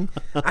shaking,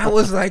 I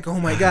was like,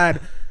 "Oh my god,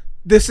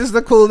 this is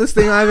the coolest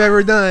thing I've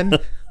ever done.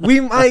 We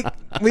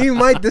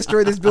might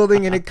destroy this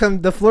building,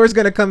 and the floor's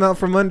gonna come out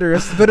from under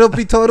us, but it'll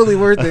be totally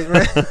worth it,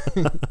 right?"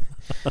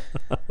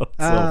 So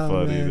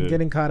funny, man.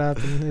 Getting caught up,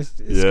 and it's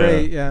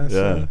great. Yeah.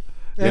 So,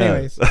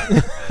 anyways.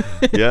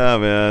 Yeah,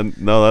 man.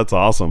 No, that's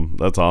awesome.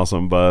 But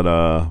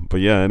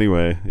yeah.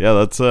 Anyway, yeah,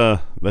 that's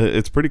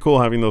it's pretty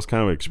cool having those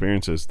kind of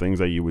experiences, things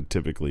that you would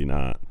typically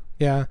not.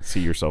 Yeah. See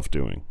yourself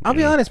doing. I'll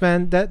be honest,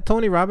 man. That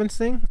Tony Robbins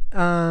thing,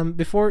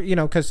 before,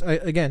 because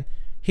again,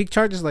 he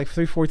charges like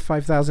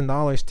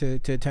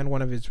 $3,000-$5,000 to attend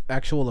one of his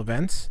actual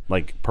events.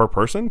 Like per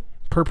person?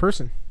 Per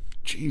person.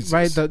 Jesus.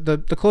 Right.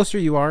 The closer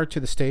you are to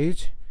the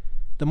stage,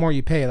 the more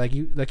you pay. Like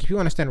if you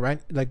want to stand right,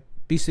 like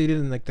be seated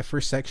in like the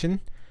first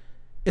section,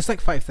 it's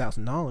like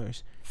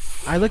 $5,000.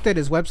 I looked at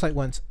his website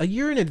once, a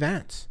year in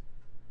advance,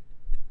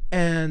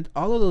 and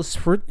all of those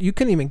you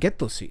couldn't even get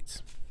those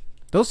seats.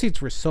 Those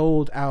seats were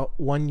sold out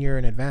 1 year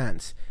in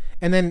advance,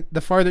 and then the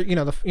farther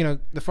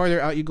the farther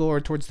out you go or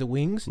towards the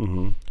wings,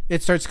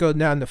 it starts going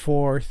down to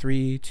 4,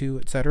 3, 2,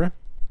 etc.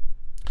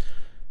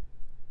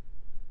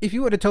 If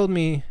you would have told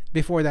me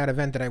before that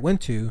event that I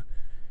went to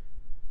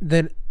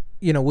that,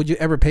 would you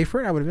ever pay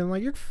for it? I would have been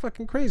like, you're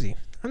fucking crazy.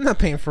 I'm not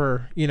paying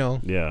for,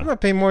 I'm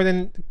not paying more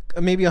than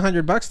maybe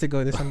 $100 to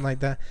go to something like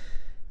that.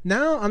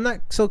 Now I'm not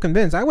so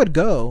convinced. I would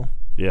go.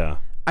 Yeah.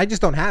 I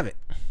just don't have it.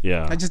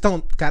 Yeah. I just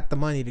don't got the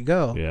money to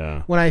go.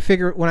 Yeah. When I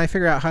figure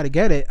out how to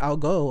get it, I'll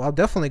go. I'll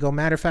definitely go.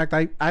 Matter of fact,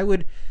 I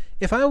would,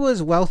 if I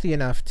was wealthy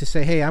enough to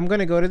say, hey, I'm going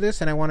to go to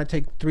this and I want to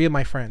take 3 of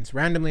my friends.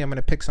 Randomly, I'm going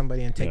to pick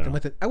somebody and take them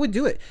with it. I would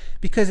do it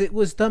because it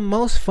was the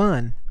most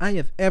fun I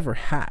have ever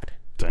had.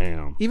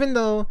 Damn. Even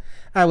though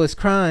I was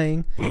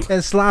crying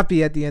and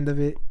sloppy at the end of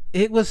it,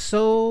 it was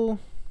an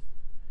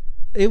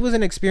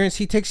experience.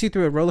 He takes you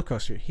through a roller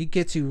coaster. He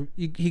gets you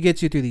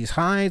through these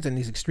highs and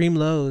these extreme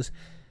lows.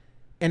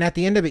 And at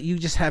the end of it, you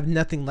just have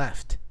nothing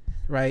left,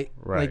 right?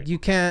 Like you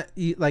can't,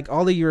 like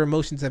all of your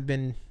emotions have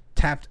been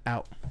tapped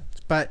out.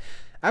 But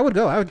I would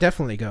go. I would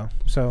definitely go.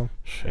 So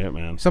shit,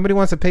 man. Somebody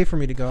wants to pay for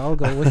me to go, I'll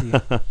go with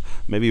you.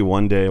 Maybe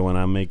one day when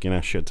I'm making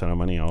a shit ton of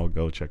money, I'll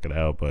go check it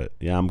out. But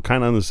yeah, I'm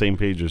kind of on the same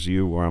page as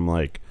you, where I'm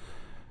like,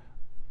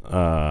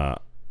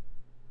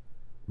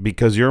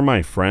 because you're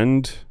my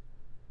friend,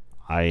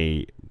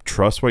 I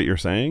trust what you're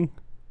saying,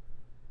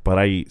 but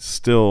I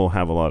still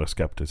have a lot of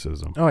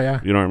skepticism. Oh,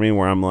 yeah. You know what I mean?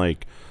 Where I'm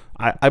like,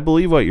 I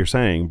believe what you're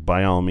saying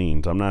by all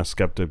means. I'm not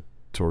skeptic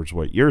towards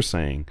what you're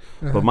saying.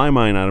 But my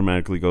mind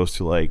automatically goes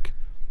to like,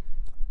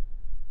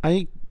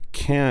 I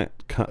can't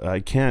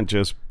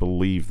just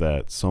believe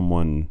that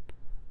someone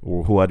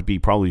who I'd be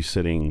probably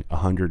sitting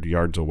 100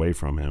 yards away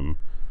from him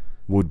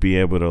would be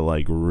able to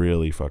like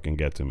really fucking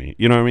get to me.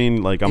 You know what I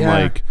mean? Like, I'm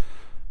like,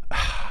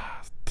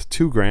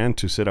 $2,000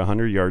 to sit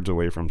 100 yards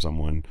away from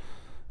someone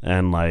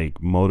and like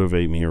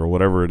motivate me or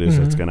whatever it is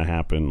that's going to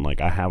happen.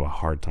 Like, I have a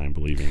hard time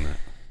believing that.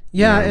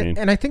 Yeah. You know what I mean?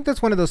 And I think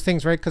that's one of those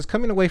things, right? Because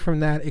coming away from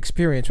that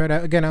experience, right?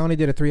 I only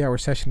did a 3-hour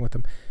session with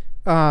him.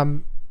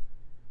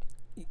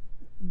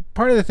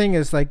 Part of the thing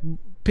is like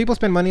people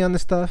spend money on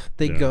this stuff.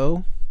 They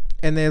go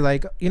and they're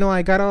like,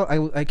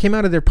 I came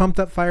out of there pumped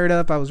up, fired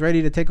up. I was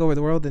ready to take over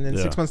the world. And then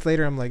 6 months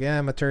later, I'm like,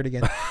 I'm a turd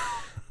again.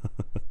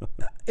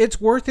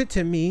 It's worth it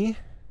to me.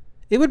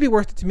 It would be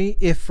worth it to me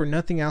if for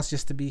nothing else,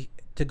 just to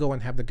go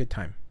and have the good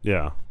time.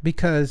 Yeah.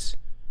 Because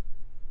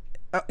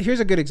here's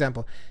a good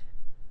example.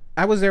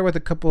 I was there with a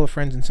couple of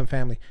friends and some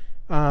family.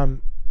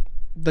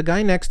 The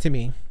guy next to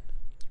me,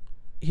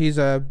 he's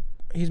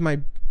my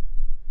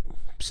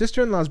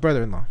sister-in-law's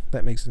brother-in-law.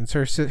 That makes sense.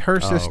 Her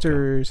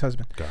sister's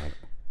husband. Got it.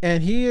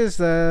 And he's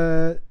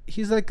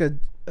like a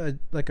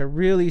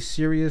really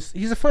serious.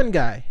 He's a fun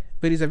guy,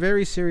 but he's a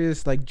very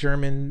serious, like,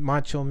 German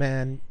macho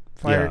man.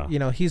 Yeah. You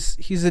know, he's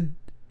a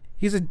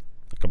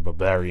like a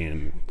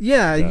Bavarian.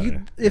 Yeah,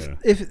 guy.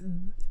 If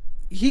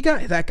he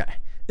got that guy.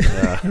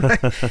 Yeah.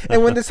 Right?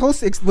 And when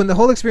the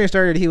whole experience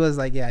started, he was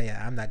like,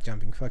 yeah, I'm not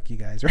jumping. Fuck you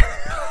guys. Right?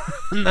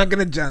 I'm not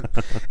gonna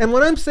jump. And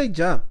when I'm saying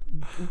jump,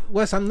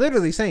 Wes, I'm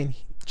literally saying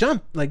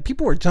jump. Like,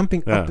 people were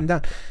jumping up and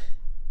down.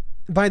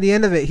 By the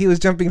end of it, he was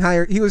jumping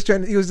higher. He was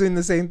doing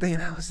the same thing,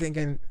 and I was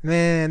thinking,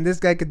 man, this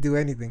guy could do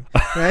anything,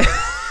 right?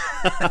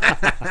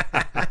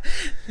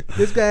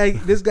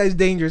 This guy's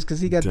dangerous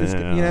because he got this. You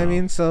know what I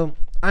mean? So,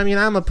 I mean,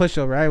 I'm a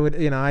pushover. I would,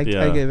 I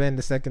give in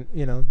the second,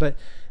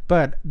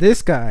 but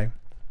this guy,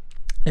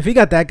 if he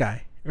got that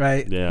guy,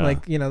 right? Yeah.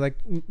 Like, like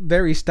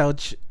very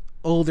stout,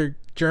 older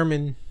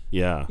German.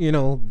 Yeah.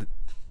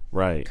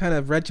 Right. Kind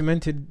of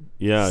regimented.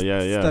 Yeah.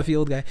 Stuffy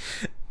old guy.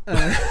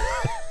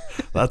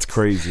 That's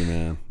crazy,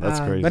 man. That's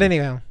crazy. But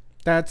anyhow,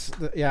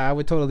 I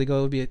would totally go.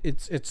 It would be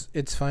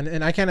it's fun,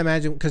 and I can't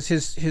imagine because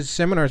his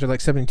seminars are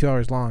like 72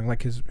 hours long,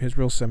 like his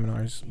real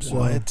seminars. So,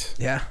 what?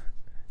 Yeah.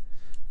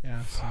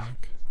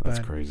 Fuck. That's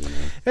crazy,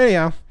 man.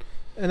 Anyhow,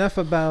 enough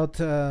about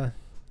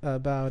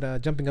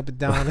jumping up and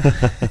down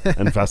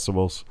and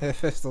festivals.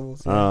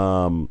 Festivals.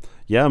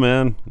 Yeah,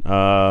 man.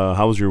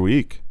 How was your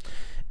week?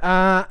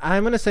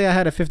 I'm gonna say I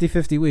had a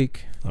 50-50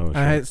 week. Oh, sure.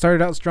 I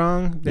started out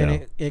strong,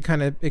 then it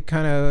kind of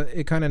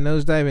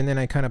nosedived, and then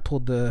I kind of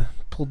pulled the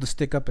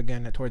stick up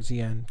again towards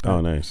the end. Oh,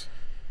 nice.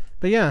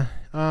 But yeah,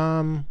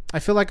 I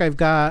feel like I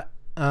got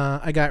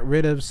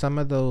rid of some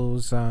of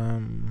those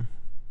kind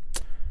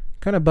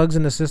of bugs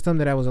in the system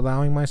that I was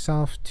allowing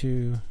myself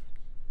to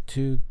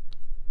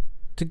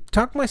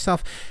talk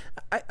myself.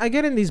 I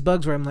get in these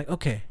bugs where I'm like,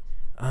 okay,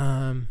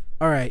 all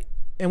right.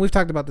 And we've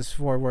talked about this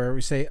before, where we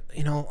say,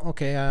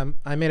 okay,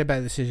 I made a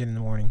bad decision in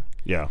the morning.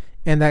 Yeah.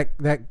 And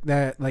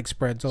that like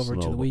spreads over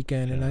to the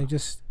weekend, and I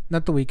just,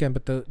 not the weekend,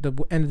 but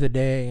the end of the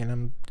day,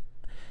 and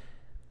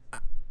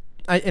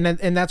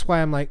and that's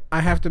why I'm like,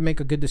 I have to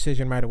make a good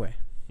decision right away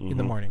in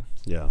the morning.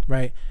 Yeah.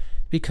 Right.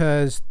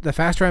 Because the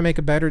faster I make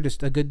a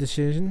good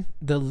decision,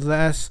 the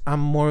less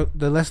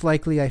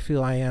likely I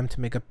feel I am to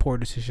make a poor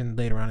decision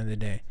later on in the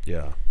day.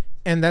 Yeah.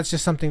 And that's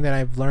just something that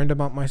I've learned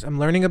about I'm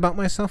learning about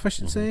myself, I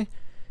should say.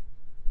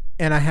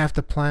 And I have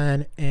to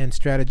plan and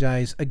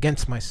strategize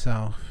against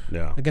myself.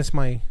 Yeah. Against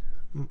my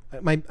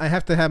I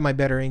have to have my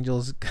better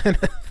angels kind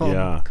of come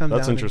down.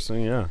 That's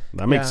interesting. Yeah.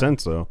 That makes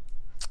sense though.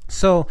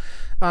 So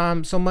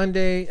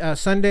Sunday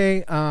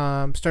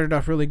started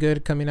off really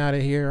good coming out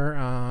of here,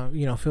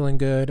 feeling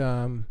good.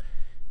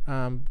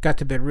 Got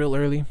to bed real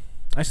early.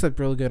 I slept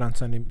really good on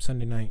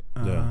Sunday night.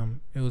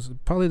 It was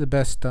probably the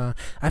best. I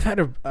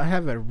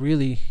have a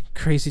really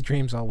crazy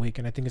dreams all week,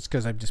 and I think it's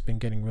because I've just been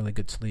getting really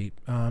good sleep.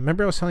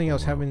 Remember I was telling you I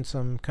was having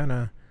some kind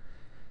of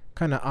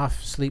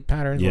off sleep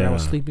patterns where I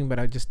was sleeping, but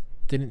I just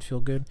didn't feel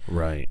good.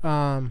 Right.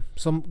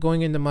 So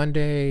going into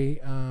Monday,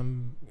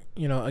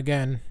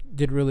 again,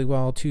 did really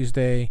well.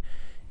 Tuesday,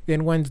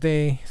 then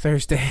Wednesday,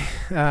 Thursday.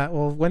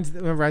 Wednesday.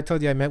 Remember I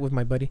told you I met with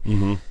my buddy.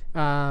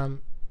 Mm-hmm.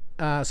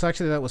 So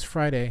actually that was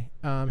Friday.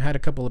 Had a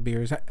couple of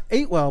beers. I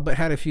ate well, but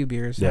had a few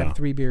beers. Had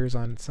 3 beers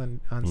on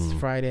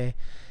Friday,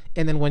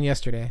 and then one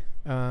yesterday.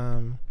 But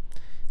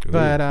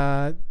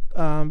yeah,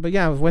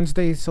 it was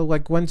Wednesday. So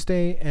like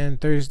Wednesday and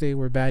Thursday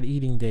were bad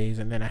eating days,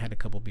 and then I had a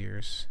couple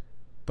beers.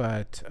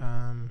 But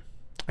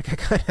I got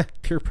kind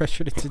of peer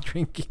pressured into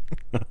drinking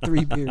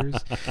 3 beers.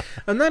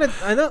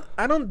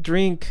 I don't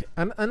drink.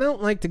 I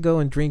don't like to go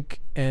and drink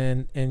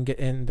and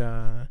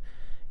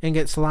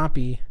get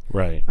sloppy.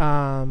 Right.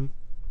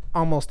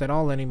 Almost at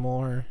all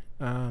anymore.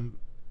 And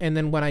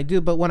then when I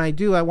do,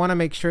 I want to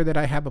make sure that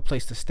I have a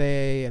place to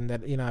stay and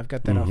that, I've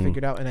got that all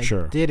figured out, and I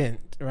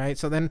didn't, right?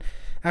 So then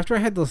after I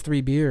had those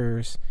 3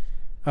 beers,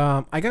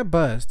 I got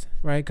buzzed,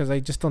 right? Cause I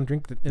just don't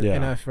drink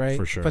enough, right?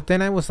 For sure. But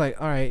then I was like,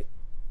 all right,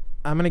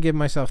 I'm going to give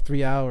myself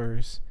 3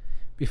 hours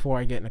before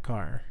I get in a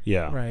car.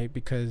 Yeah. Right.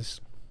 Because,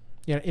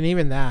 and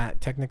even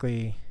that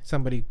technically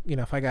somebody,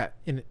 if I got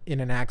in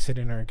an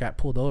accident or got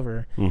pulled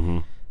over,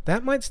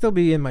 that might still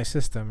be in my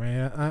system,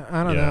 right?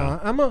 I don't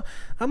know.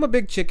 I'm a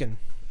big chicken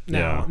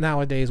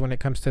nowadays when it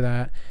comes to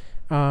that.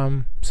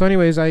 So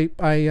anyways, I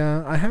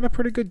had a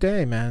pretty good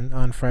day, man,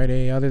 on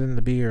Friday, other than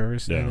the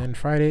beers. Yeah. And then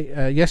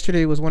Friday,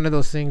 yesterday was one of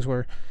those things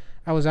where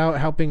I was out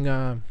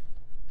helping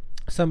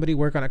somebody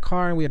work on a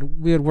car, and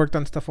we had worked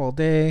on stuff all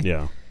day.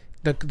 Yeah.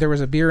 There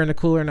was a beer in the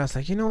cooler, and I was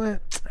like, you know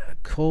what?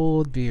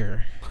 Cold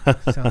beer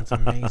sounds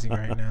amazing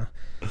right now.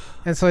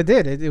 And so I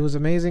did. It was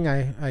amazing.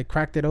 I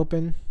cracked it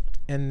open.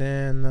 And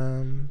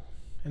then,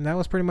 and that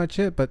was pretty much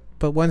it. But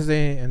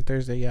Wednesday and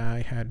Thursday, yeah,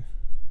 I had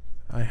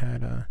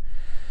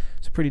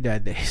some pretty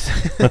bad days.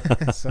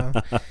 So,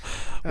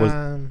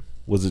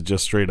 was it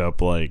just straight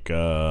up like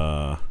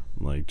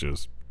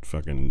just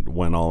fucking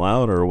went all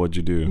out, or what'd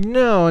you do?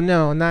 No,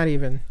 not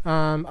even.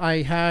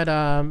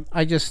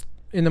 I just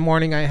in the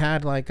morning I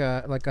had like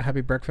a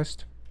heavy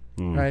breakfast.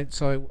 right?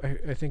 So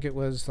I think it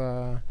was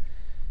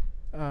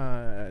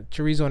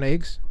chorizo and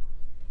eggs.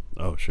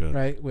 Oh shit!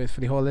 Right, with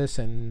frijoles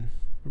and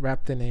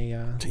wrapped in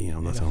a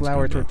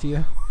flour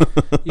tortilla.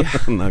 Yeah,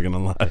 I'm not gonna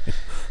lie.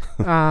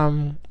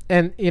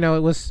 And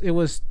it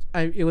was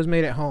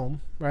made at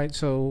home, right?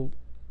 So,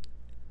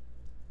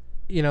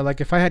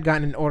 like if I had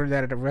gotten an order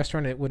that at a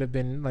restaurant, it would have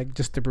been like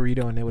just a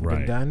burrito and it would have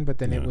been done. But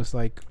then it was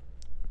like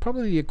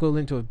probably the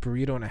equivalent to a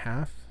burrito and a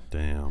half.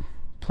 Damn.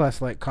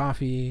 Plus like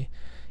coffee,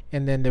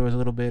 and then there was a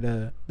little bit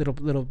of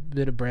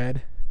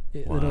bread,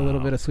 little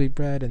bit of sweet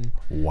bread, and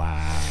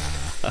wow.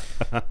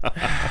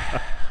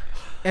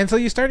 And so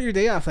you start your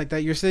day off like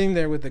that. You're sitting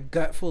there with a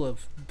gut full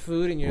of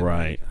food, and you're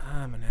like,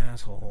 I'm an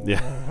asshole.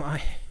 Yeah.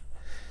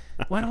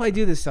 Why do I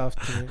do this stuff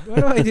to me?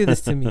 Why do I do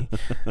this to me?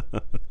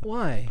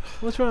 Why?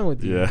 What's wrong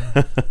with you?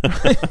 Yeah.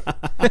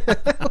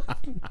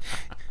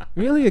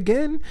 Really?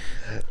 Again?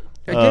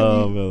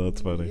 Oh, man, that's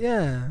funny.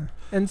 Yeah.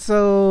 And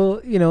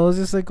so, it was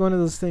just like one of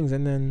those things.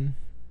 And then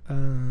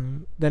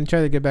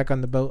try to get back on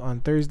the boat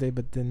on Thursday,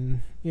 but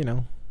then,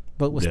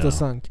 boat was still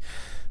sunk.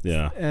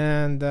 Yeah.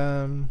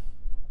 And,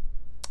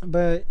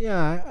 but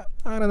yeah,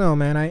 I don't know,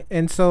 man.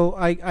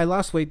 I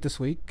lost weight this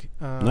week.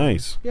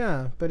 Nice.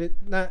 Yeah, but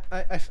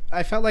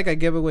I felt like I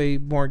gave away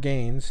more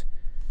gains.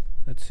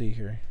 Let's see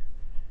here.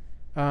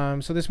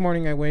 So this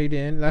morning I weighed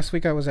in. Last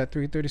week I was at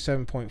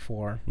 337.4.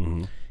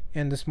 Mm-hmm.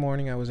 And this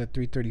morning I was at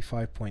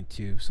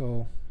 335.2.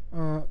 So,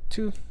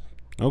 2.2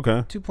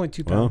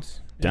 pounds. Well,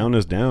 down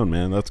is down,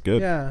 man. That's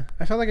good. Yeah.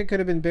 I felt like it could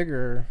have been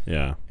bigger.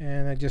 Yeah.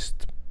 And I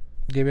just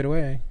gave it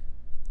away.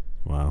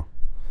 Wow.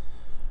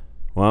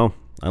 Well,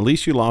 at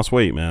least you lost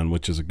weight, man,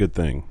 which is a good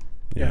thing.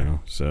 You know?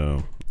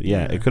 So,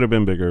 it could have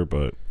been bigger,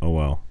 but oh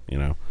well,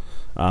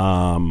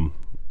 I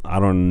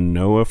don't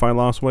know if I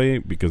lost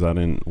weight because I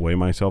didn't weigh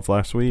myself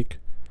last week.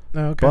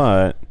 Oh, okay.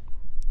 But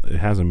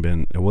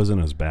it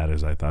wasn't as bad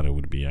as I thought it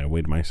would be. I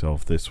weighed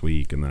myself this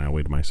week, and then I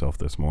weighed myself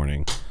this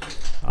morning.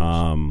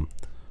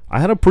 I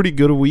had a pretty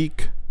good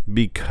week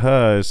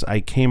because I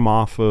came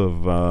off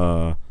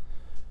of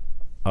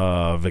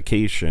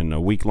vacation, a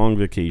week-long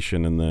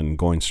vacation, and then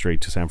going straight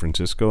to San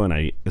Francisco, and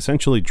I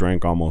essentially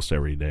drank almost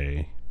every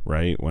day,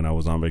 right, when I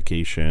was on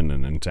vacation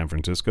and in San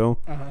Francisco.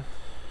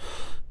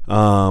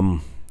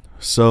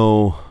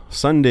 So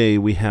Sunday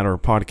we had our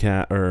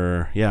podcast,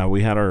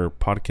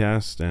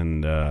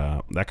 and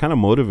that kind of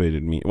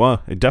motivated me.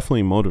 Well, it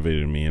definitely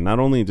motivated me, and not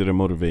only did it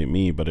motivate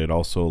me, but it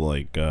also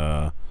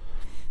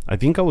I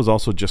think I was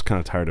also just kind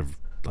of tired of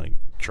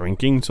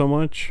drinking so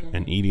much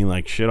and eating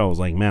like shit. I was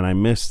like, man, I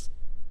missed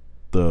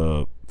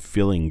the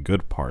feeling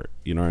good part,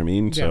 you know what I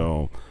mean? Yeah.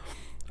 So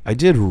I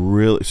did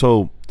really.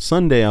 So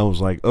Sunday I was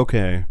like,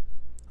 okay,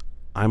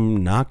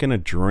 I'm not gonna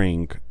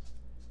drink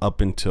up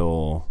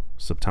until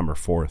September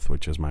 4th,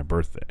 which is my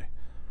birthday.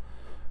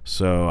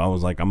 So I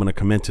was like, I'm gonna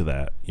commit to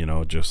that,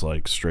 just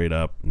straight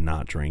up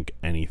not drink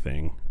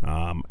anything.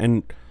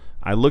 And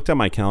I looked at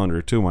my calendar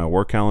too, my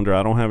work calendar.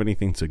 I don't have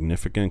anything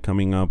significant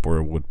coming up where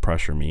it would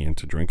pressure me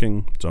into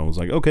drinking. So I was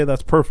like, okay,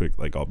 that's perfect.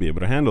 I'll be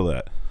able to handle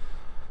that.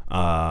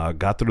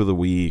 Got through the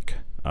week.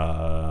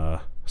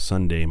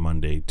 Sunday,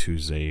 Monday,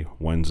 Tuesday,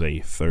 Wednesday,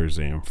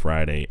 Thursday, and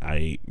Friday I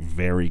ate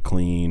very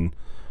clean.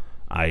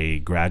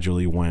 I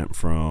gradually went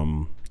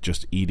from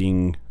just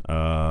eating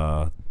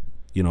the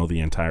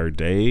entire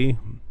day,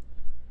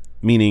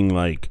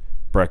 meaning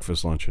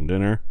breakfast, lunch, and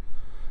dinner,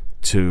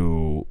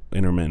 to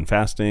intermittent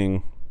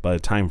fasting. By the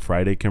time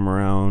Friday came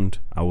around,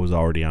 I was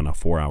already on a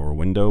 4-hour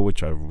window,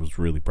 which I was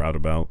really proud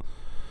about.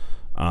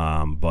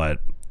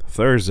 But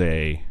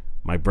Thursday,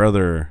 my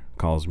brother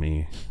calls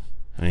me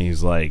and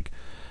he's like,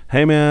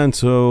 hey man,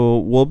 so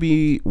we'll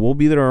be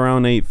there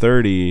around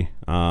 8:30.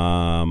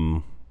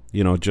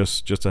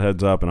 Just a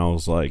heads up. And I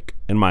was like,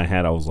 in my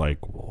head, I was like,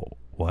 whoa,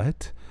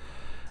 what?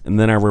 And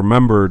then I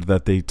remembered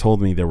that they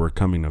told me they were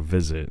coming to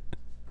visit.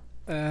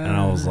 And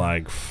I was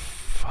like,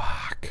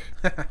 fuck.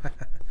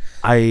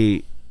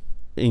 I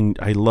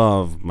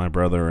love my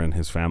brother and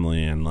his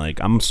family, and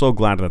I'm so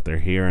glad that they're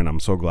here, and I'm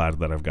so glad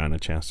that I've gotten a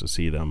chance to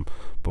see them.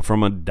 But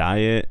from a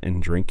diet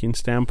and drinking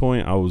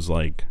standpoint, I was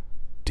like,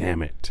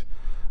 damn it,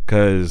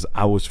 because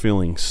I was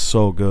feeling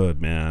so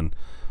good, man.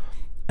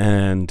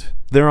 And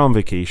they're on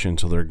vacation,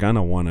 so they're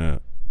gonna want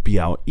to be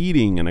out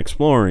eating and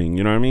exploring,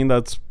 you know what I mean?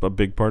 That's a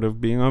big part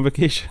of being on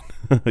vacation.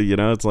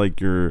 It's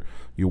like you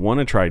want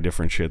to try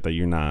different shit that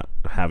you're not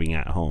having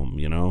at home,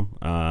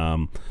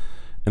 and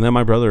then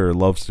my brother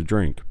loves to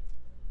drink.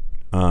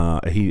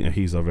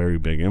 He's a very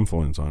big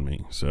influence on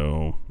me.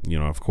 So,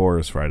 of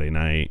course, Friday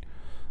night,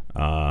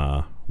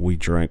 we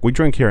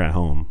drank here at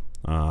home.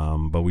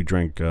 But we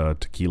drank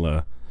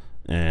tequila,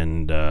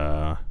 and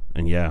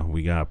yeah,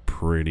 we got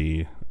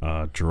pretty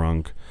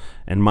drunk.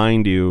 And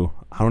mind you,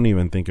 I don't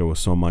even think it was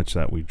so much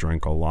that we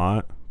drank a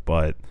lot,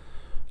 but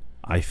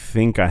I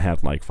think I had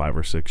 5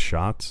 or 6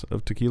 shots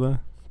of tequila.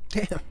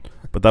 Damn.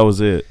 But that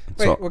was it.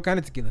 Wait, what kind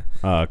of tequila?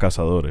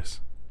 Cazadores.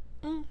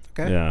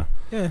 Okay. Yeah.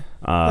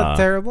 Not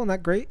terrible,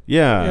 not great.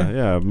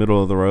 Yeah,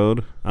 middle of the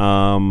road.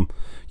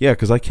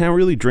 Because I can't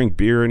really drink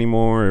beer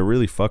anymore. It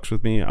really fucks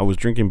with me. I was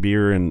drinking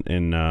beer in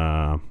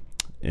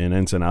in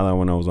Ensenada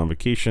when I was on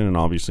vacation, and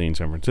obviously in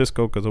San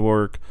Francisco because of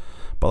work.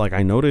 But like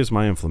I noticed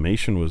my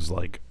inflammation was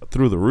like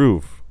through the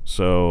roof.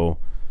 So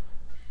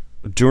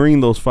during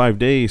those 5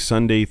 days,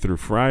 Sunday through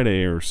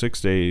Friday, or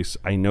 6 days,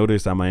 I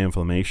noticed that my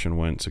inflammation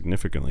went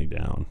significantly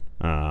down.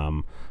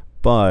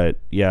 But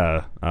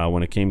yeah,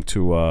 when it came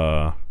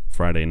to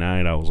Friday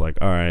night, I was like,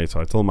 all right. So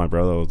I told my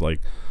brother, I was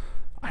like,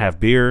 I have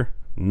beer,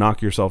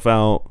 knock yourself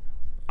out.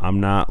 I'm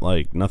not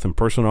like nothing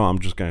personal. I'm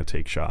just going to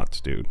take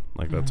shots, dude.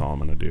 Like that's all I'm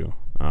going to do.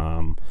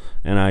 And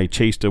I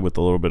chased it with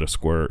a little bit of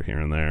squirt here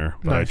and there,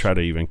 but nice. I try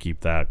to even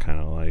keep that kind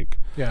of like,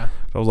 yeah.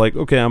 I was like,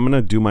 okay, I'm going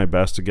to do my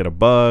best to get a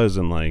buzz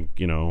and like,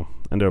 you know,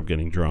 ended up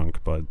getting drunk.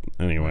 But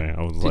anyway,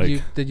 I was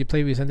did you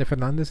play Vicente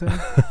Fernandez?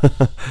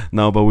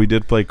 No, but we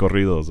did play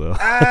corridos though.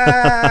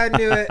 I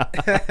knew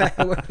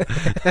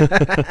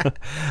it.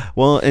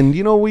 Well, and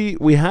you know,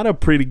 we had a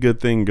pretty good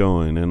thing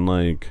going, and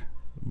like,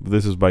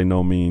 this is by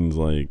no means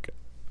like,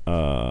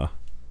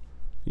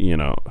 you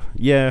know,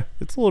 yeah,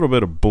 it's a little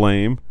bit of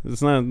blame.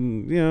 It's not,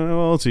 you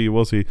know,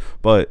 we'll see.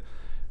 But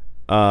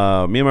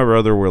me and my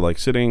brother were like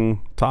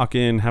sitting,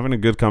 talking, having a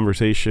good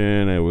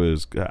conversation.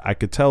 I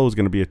could tell it was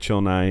going to be a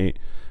chill night.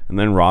 And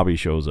then Robbie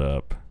shows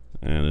up.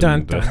 And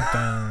dun, dun,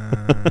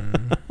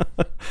 dun.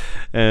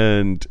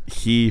 And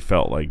he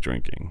felt like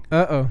drinking.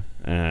 Uh-oh.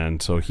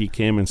 And so he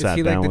came and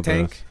sat down with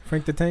us.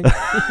 Frank the Tank?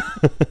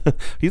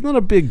 He's not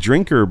a big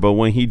drinker, but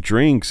when he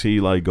drinks, he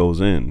like goes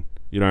in.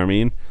 You know what I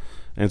mean?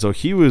 And so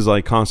he was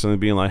like constantly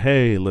being like,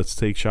 hey, let's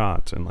take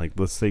shots. And like,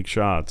 let's take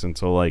shots. And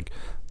so like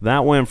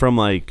that went from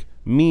like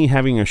me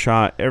having a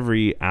shot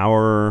every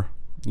hour,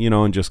 you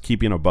know, and just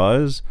keeping a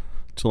buzz,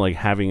 to like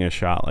having a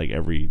shot like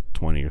every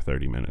 20 or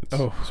 30 minutes.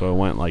 Oh. So it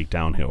went like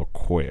downhill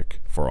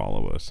quick for all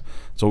of us.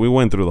 So we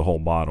went through the whole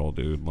bottle,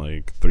 dude,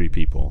 like 3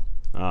 people.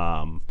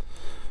 And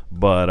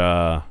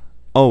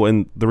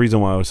the reason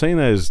why I was saying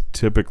that is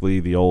typically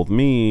the old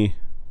me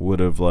would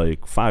have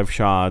like 5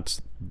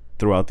 shots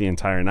throughout the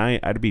entire night.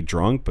 I'd be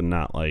drunk, but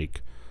not like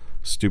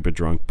stupid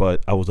drunk,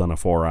 but I was on a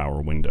 4-hour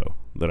window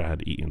that I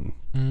had eaten,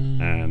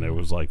 and it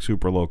was like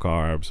super low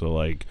carb. So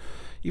like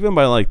even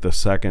by like the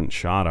second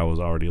shot, I was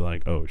already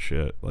like, oh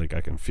shit, like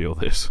I can feel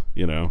this,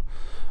 you know.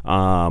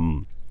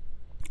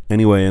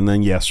 Anyway, and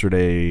then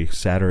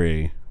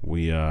Saturday,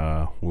 we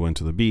went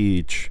to the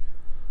beach.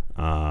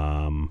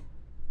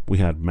 We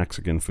had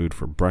Mexican food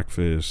for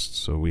breakfast,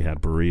 so we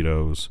had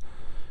burritos.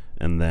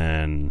 And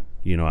then,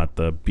 you know, at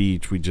the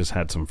beach, we just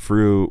had some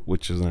fruit,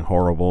 which isn't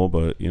horrible,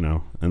 but, you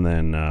know. And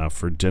then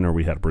for dinner,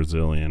 we had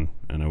Brazilian,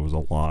 and it was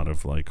a lot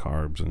of, like,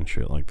 carbs and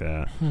shit like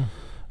that.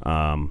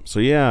 So,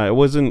 yeah,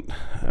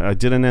 I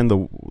didn't end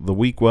the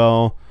week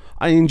well.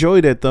 I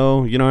enjoyed it,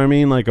 though. You know what I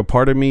mean? Like, a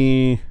part of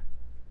me,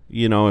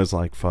 you know, is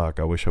like,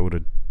 fuck, I wish I would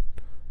have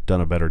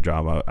done a better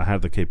job. I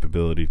had the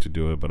capability to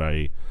do it, but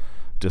I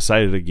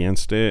decided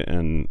against it,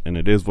 and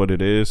it is what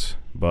it is.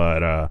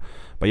 But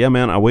yeah,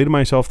 man, I weighed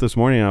myself this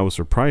morning. I was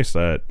surprised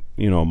that,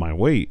 you know, my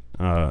weight,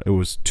 it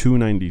was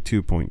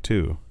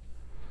 292.2.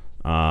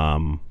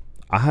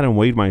 I hadn't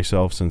weighed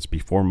myself since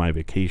before my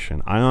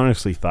vacation. I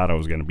honestly thought I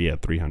was going to be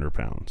at 300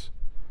 pounds.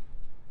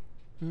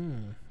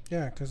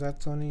 Yeah, because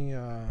that's only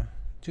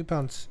 2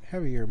 pounds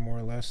heavier, more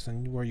or less,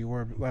 than where you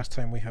were last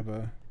time we have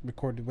a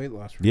recorded weight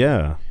loss.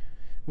 Yeah.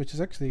 Which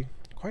is actually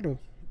quite a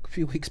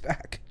few weeks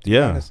back.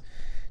 Yeah.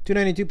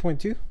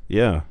 292.2?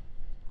 Yeah.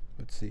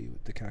 Let's see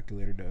what the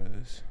calculator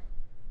does.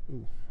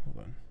 Ooh, hold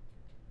on.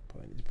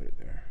 Probably need to put it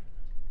there.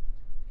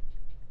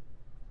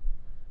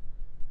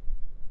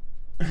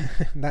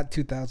 Not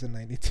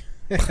 2092.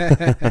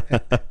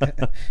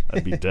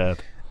 I'd be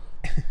dead.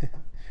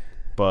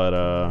 But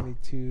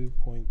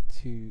 92.2.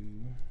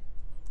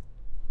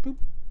 Boop.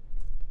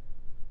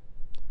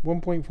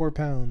 1.4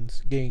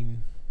 pounds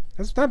gain.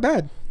 That's not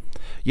bad.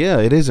 Yeah,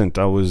 it isn't.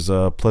 I was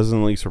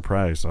pleasantly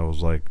surprised.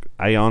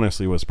 I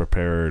honestly was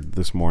prepared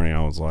this morning.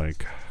 I was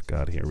like,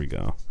 God, here we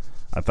go.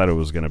 I thought it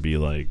was going to be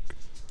like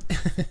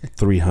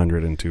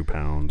 302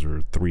 pounds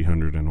or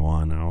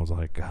 301. I was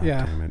like, God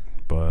damn it.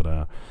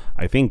 But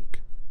I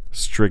think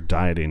strict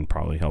dieting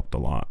probably helped a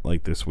lot.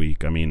 Like this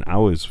week, I mean, I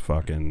was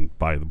fucking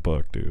by the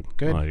book, dude.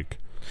 Good. Like,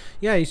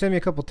 yeah, you sent me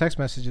a couple text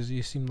messages.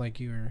 You seemed like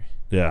you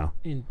were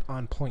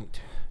on point.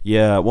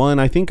 Yeah, well,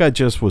 and I think I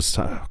just was,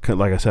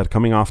 like I said,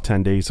 coming off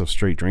 10 days of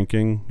straight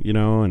drinking, you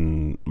know,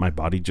 and my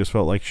body just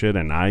felt like shit,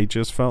 and I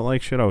just felt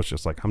like shit. I was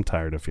just like, I'm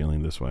tired of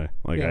feeling this way.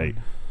 Like,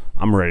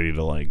 I'm ready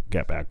to, like,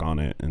 get back on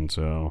it. And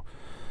so,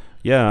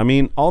 yeah, I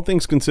mean, all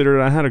things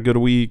considered, I had a good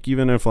week.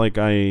 Even if, like,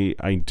 I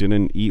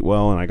didn't eat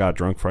well and I got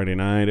drunk Friday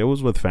night, it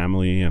was with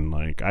family, and,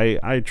 like,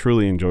 I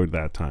truly enjoyed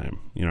that time.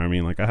 You know what I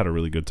mean? Like, I had a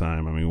really good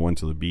time. I mean, we went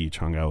to the beach,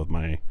 hung out with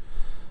my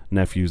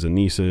nephews and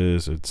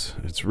nieces.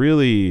 It's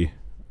really...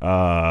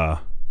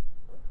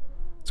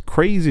 it's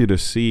crazy to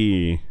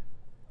see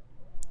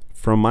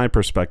from my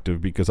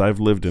perspective, because I've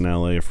lived in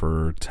LA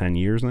for 10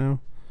 years now.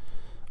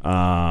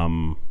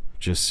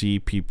 Just see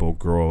people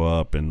grow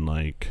up and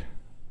like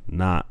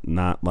not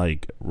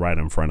like right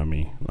in front of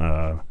me.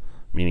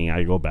 Meaning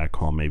I go back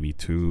home maybe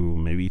 2,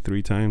 maybe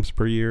 3 times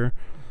per year.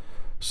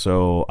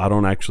 So I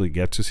don't actually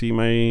get to see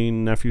my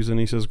nephews and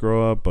nieces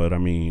grow up. But I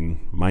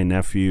mean, my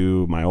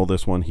nephew, my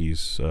oldest one,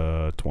 he's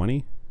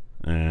 20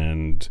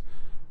 and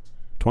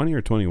 20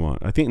 or 21.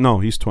 I think, no,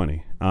 he's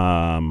 20.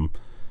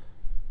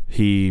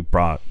 He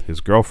brought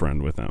his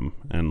girlfriend with him.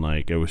 And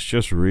like, it was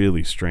just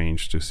really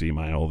strange to see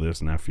my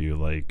oldest nephew,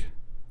 like,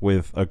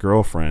 with a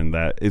girlfriend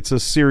that it's a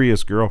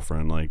serious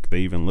girlfriend. Like, they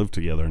even live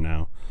together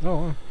now. Oh,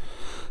 wow.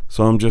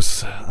 So I'm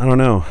just, I don't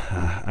know.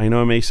 I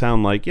know it may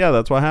sound like, yeah,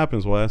 that's what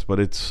happens, Wes, but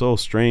it's so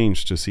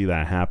strange to see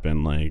that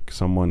happen. Like,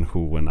 someone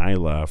who, when I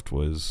left,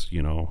 was,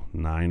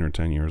 9 or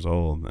 10 years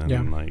old.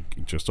 And,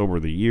 like, just over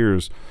the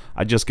years,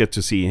 I just get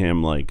to see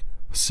him, like,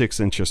 6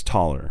 inches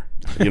taller.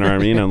 You know what I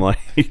mean? And,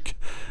 like,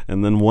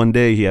 and then one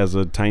day he has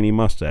a tiny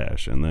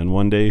mustache. And then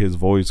one day his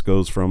voice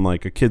goes from,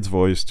 like, a kid's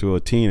voice to a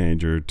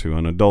teenager to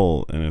an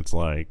adult. And it's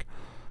like,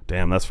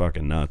 damn, that's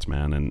fucking nuts,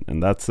 man.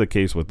 And that's the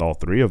case with all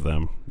 3 of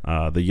them.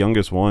 The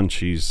youngest one,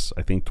 she's,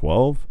 I think,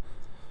 12.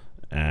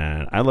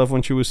 And I left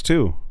when she was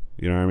 2.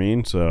 You know what I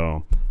mean?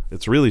 So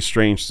it's really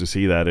strange to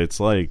see that. It's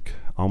like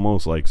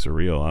almost like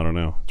surreal. I don't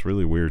know. It's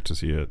really weird to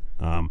see it.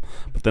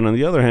 But then on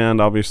the other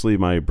hand, obviously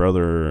my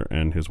brother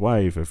and his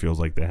wife, it feels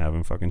like they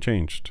haven't fucking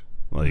changed.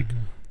 Like,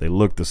 they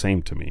look the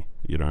same to me.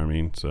 You know what I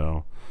mean?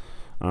 So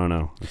I don't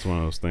know. It's one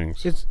of those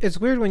things. It's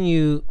weird when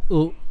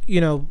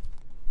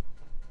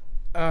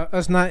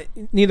us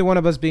neither one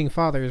of us being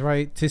fathers,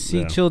 right? To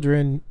see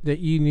children that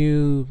you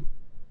knew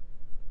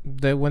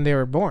that when they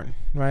were born,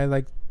 right?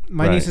 Like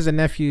my nieces and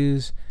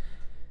nephews,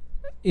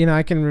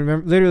 I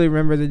can literally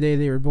remember the day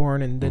they were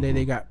born and the day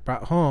they got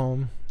brought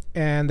home,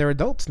 and they're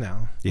adults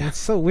now. Yeah. It's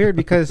so weird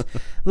because a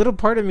little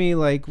part of me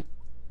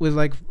was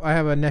like, I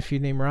have a nephew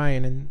named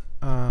Ryan,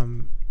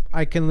 and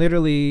I can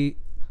literally,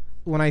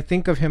 when I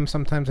think of him,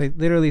 sometimes I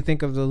literally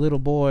think of the little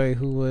boy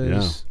who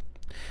was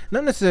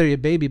not necessarily a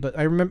baby, but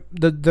I remember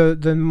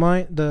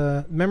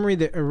the memory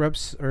that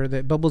erupts or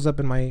that bubbles up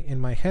in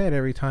my head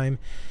every time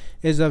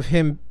is of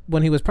him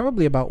when he was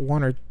probably about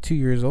 1 or 2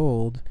 years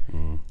old.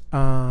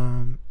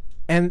 And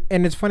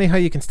it's funny how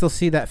you can still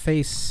see that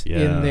face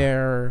in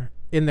their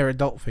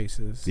adult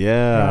faces.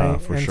 Yeah,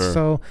 right? for and sure.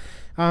 So,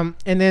 and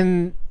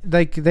then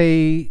like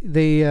they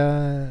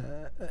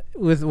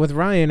with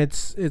Ryan,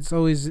 it's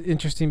always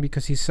interesting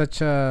because he's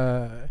such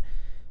a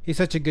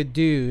good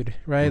dude,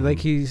 right? Like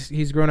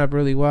he's grown up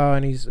really well,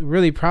 and he's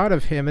really proud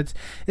of him. It's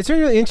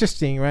really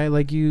interesting, right?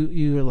 Like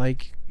you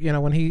like,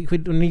 when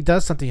he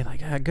does something, you're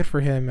like, good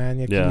for him, man.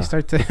 You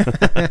start to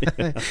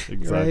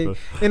exactly, right?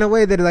 In a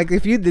way that, like,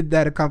 if you did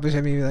that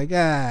accomplishment, you'd be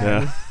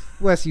like,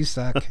 Wes, you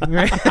suck,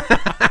 right?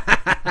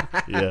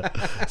 Yeah,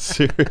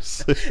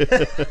 seriously.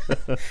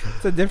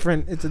 It's a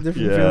different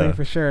feeling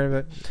for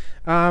sure,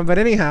 but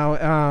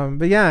anyhow,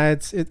 but yeah,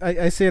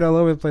 I see it all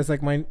over the place.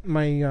 Like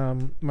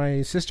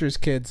my sister's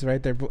kids,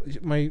 right? They're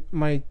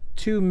my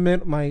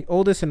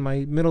oldest and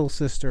my middle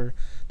sister,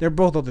 they're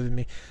both older than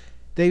me.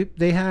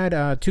 They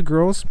had 2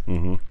 girls.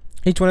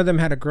 Each one of them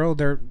had a girl.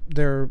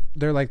 They're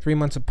like 3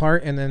 months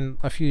apart, and then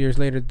a few years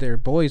later, their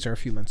boys are a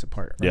few months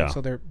apart. Right? Yeah.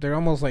 So they're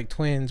almost like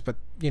twins, but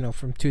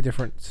from 2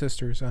 different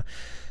sisters.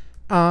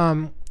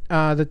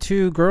 The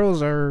 2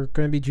 girls are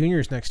going to be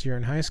juniors next year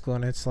in high school,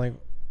 and it's like,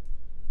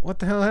 what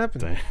the hell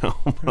happened? Damn,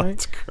 right?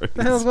 That's crazy. What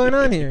the hell's going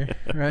on here,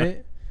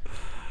 right?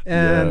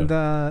 And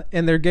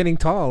and they're getting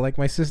tall. Like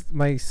my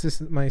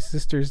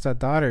sister's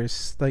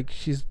daughters, like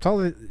she's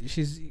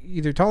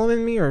either taller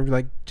than me or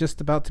like just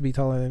about to be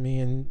taller than me,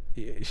 and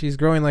she's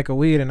growing like a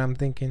weed. And I'm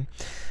thinking,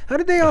 how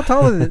did they all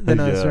taller than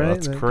us, right?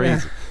 That's like,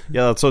 crazy.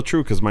 Yeah, that's so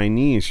true. Because my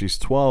niece, she's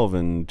 12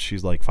 and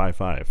she's like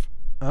 5'5".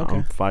 Okay.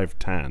 I'm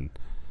 5'10".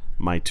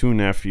 My 2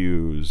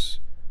 nephews,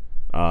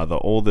 the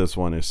oldest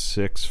one is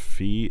 6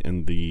 feet,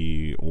 and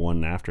the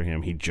one after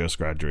him, he just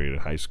graduated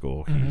high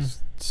school.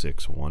 He's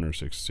 6'1" or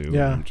 6'2".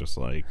 Yeah. I'm just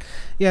like,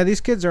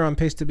 these kids are on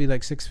pace to be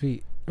like 6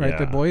 feet, right? Yeah.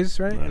 The boys,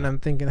 right? And I'm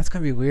thinking that's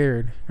gonna be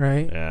weird,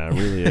 right? Yeah, it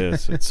really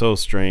is. It's so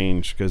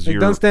strange because like,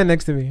 don't stand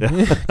next to me.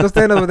 Go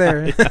stand over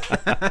there.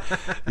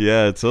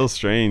 Yeah, it's so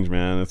strange,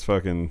 man. It's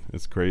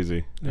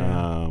crazy.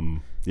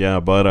 Yeah.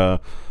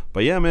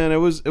 But yeah, man, it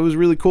was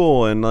really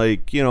cool, and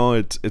like,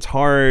 it's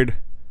hard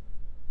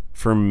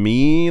for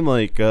me,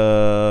 like,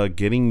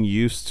 getting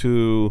used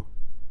to,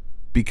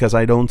 because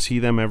I don't see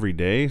them every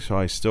day, so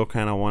I still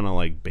kind of want to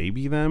like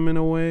baby them in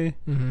a way.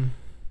 And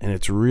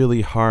it's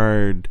really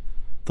hard.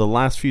 The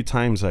last few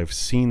times I've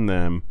seen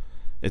them,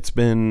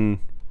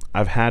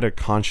 I've had to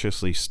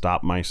consciously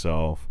stop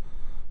myself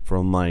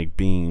from like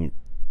being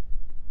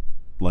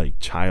like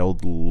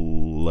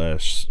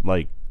childless,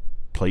 like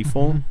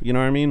playful. You know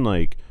what I mean?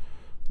 Like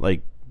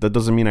that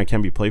doesn't mean I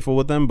can't be playful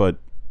with them, but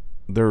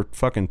they're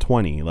fucking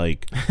 20.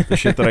 Like, the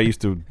shit that I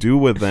used to do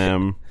with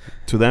them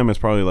to them, it's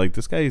probably like,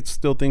 this guy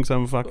still thinks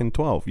I'm fucking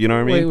 12. You know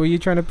what I mean? Wait, were you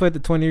trying to put the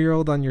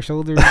 20-year-old on your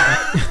shoulder?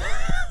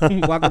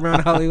 Walk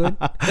around Hollywood?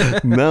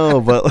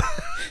 No, but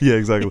yeah,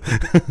 exactly.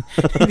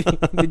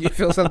 Did you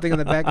feel something in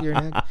the back of your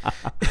neck?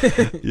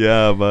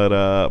 Yeah,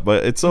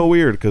 but it's so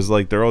weird because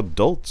like they're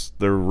adults,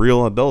 they're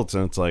real adults,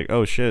 and it's like,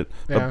 oh shit.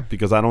 Yeah. But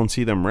because I don't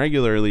see them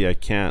regularly, I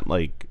can't,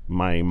 like,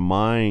 my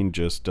mind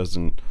just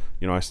doesn't,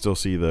 you know, I still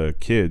see the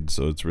kids,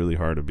 so it's really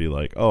hard to be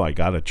like, oh, I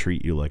gotta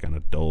treat you like an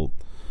adult.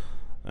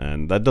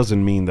 And that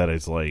doesn't mean that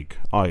it's like,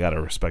 oh, I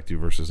gotta respect you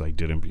versus I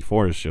didn't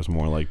before. It's just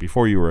more like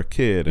before you were a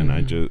kid, and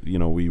I just, you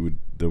know,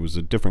 there was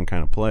a different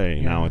kind of play.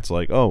 Yeah. Now it's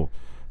like, oh,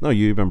 no,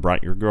 you even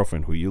brought your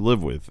girlfriend who you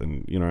live with,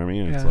 and you know what I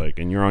mean? It's like,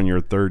 and you're on your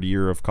 3rd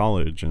year of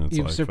college, and it's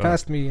You've like,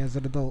 surpassed me as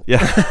an adult. Yeah.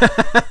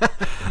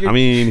 I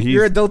mean,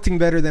 you're adulting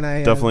better than I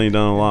have. Definitely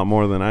done a lot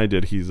more than I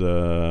did. He's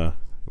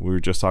we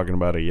were just talking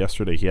about it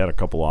yesterday. He had a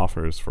couple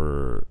offers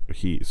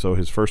so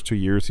his first 2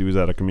 years he was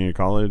at a community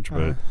college,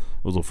 but it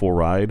was a full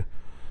ride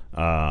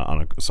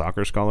on a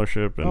soccer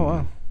scholarship,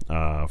 and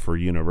for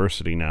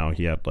university now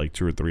he had like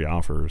 2 or 3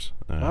 offers,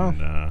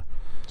 and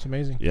it's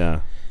amazing. Yeah.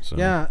 So.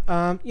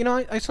 Yeah, you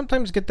know, I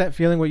sometimes get that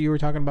feeling what you were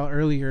talking about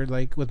earlier,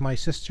 like with my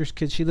sister's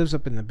kids. She lives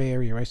up in the Bay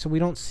Area, right? So we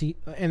don't see,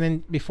 and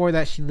then before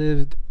that she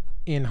lived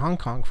in Hong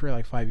Kong for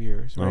like 5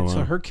 years, right?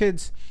 So her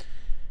kids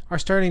are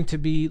starting to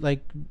be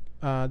like,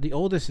 the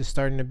oldest is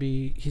starting to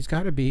be, he's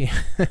got to be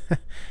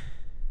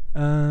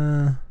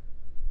God,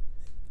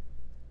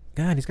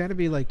 he's got to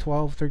be like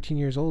 12, 13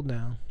 years old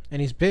now,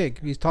 and he's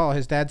big, he's tall,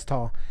 his dad's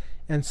tall,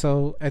 and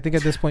so I think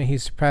at this point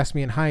he's surpassed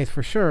me in height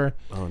for sure.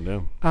 Oh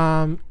no.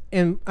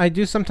 And I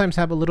do sometimes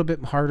have a little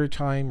bit harder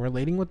time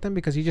relating with them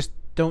because you just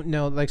don't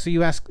know. Like, so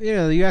you ask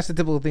the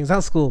typical things.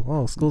 How's school?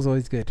 Oh, school's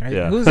always good, right?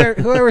 Yeah.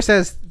 Whoever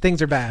says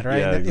things are bad, right?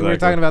 Yeah, exactly. We were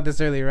talking about this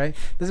earlier, right?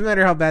 Doesn't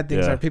matter how bad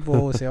things are. People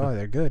always say, oh,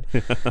 they're good.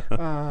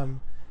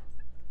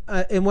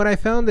 And what I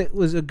found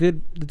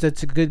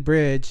that's a good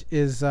bridge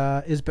is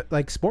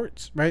like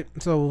sports, right?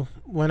 So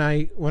when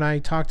I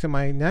talk to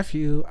my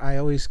nephew, I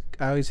always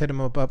hit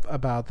him up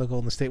about the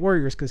Golden State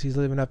Warriors because he's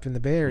living up in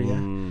the Bay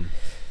Area.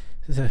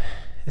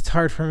 It's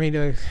hard for me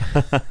to.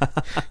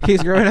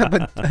 He's growing up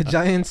a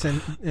Giants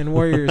and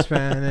Warriors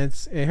fan, and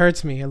it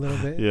hurts me a little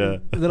bit. Yeah,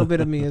 a little bit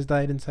of me has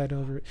died inside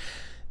over it.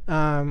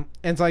 And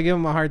so I give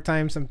him a hard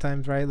time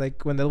sometimes, right?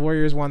 Like when the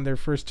Warriors won their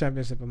first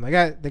championship, I'm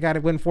like, they got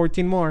to win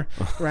 14 more,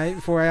 right?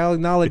 Before I'll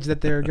acknowledge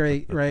that they're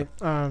great, right?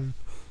 And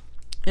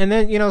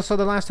then, you know, so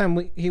the last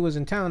time he was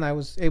in town, I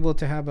was able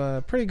to have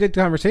a pretty good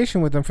conversation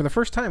with him for the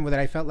first time, where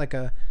I felt like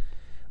I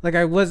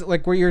was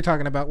like where you're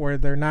talking about, where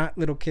they're not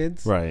little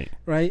kids,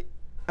 right?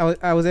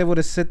 I was able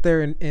to sit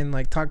there and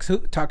like talk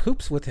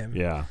hoops with him,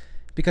 yeah,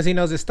 because he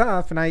knows his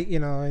stuff, and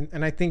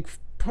I think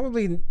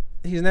probably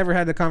he's never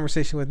had a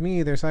conversation with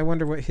me either, so I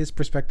wonder what his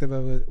perspective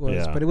of it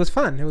was. But it was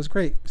fun, it was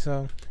great.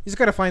 So you just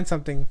got to find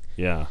something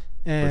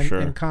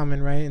in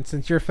common, right? And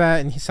since you're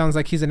fat and he sounds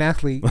like he's an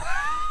athlete,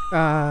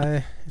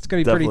 it's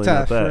gonna be definitely pretty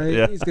tough, right?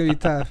 Yeah. It's gonna be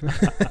tough.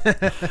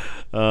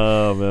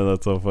 Oh man,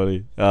 that's so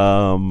funny.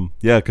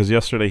 Yeah, because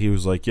yesterday he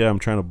was like, I'm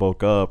trying to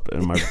bulk up,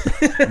 and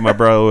my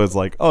brother was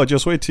like, oh,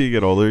 just wait till you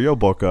get older, you'll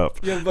bulk up.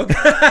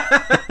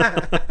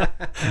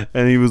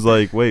 And he was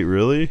like, wait,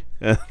 really?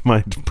 And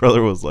my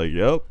brother was like,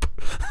 yep.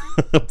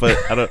 But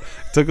it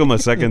took him a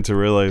second to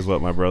realize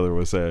what my brother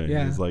was saying.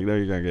 Yeah. He's like, no,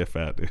 you're gonna get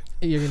fat, dude.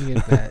 You're gonna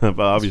get fat. But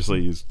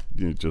obviously he's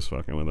just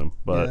fucking with him.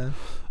 But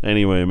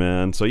anyway,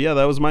 man, so yeah,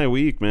 that was my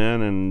week,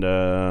 man. And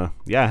I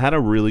had a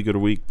really good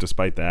week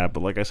despite that.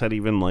 But like I said,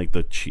 even like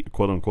the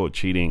quote unquote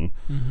cheating,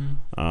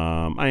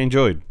 I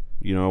enjoyed.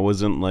 You know, it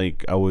wasn't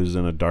like I was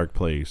in a dark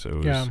place. It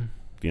was,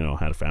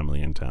 had a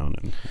family in town,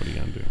 and what are you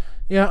gonna do?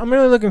 Yeah, I'm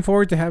really looking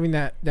forward to having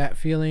that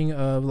feeling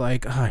of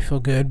like, I feel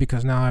good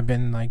because now I've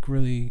been like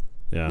really,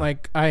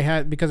 like I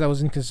had, because I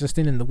was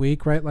inconsistent in the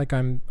week, right? Like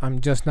I'm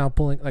just now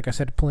pulling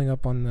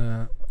up on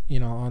the,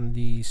 on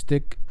the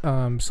stick.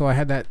 So I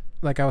had that,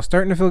 like I was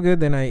starting to feel good,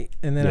 then I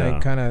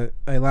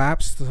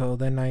lapsed. So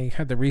then I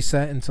had the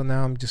reset, and so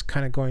now I'm just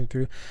kind of going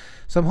through.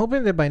 So I'm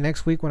hoping that by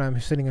next week when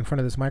I'm sitting in front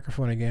of this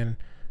microphone again,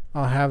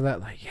 I'll have that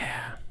like,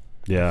 I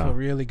feel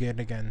really good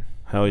again.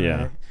 Hell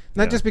yeah. Right?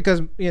 Not just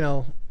because,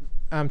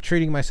 I'm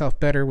treating myself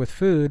better with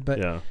food,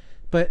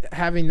 but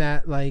having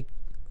that like,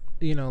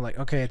 like,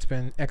 okay, it's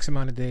been X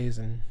amount of days,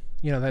 and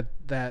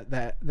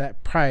that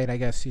pride, I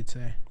guess you'd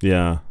say.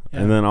 Yeah.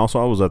 And then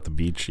also I was at the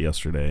beach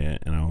yesterday,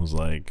 and I was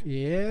like,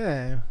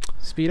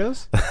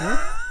 Speedos? No?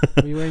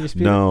 Were you wearing your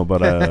Speedos? No, but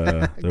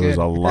there was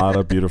a lot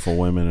of beautiful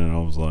women, and I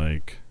was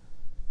like,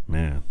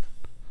 man.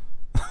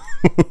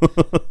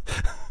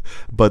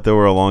 But they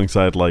were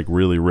alongside like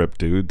really ripped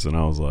dudes, and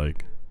I was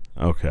like,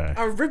 okay.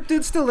 Are ripped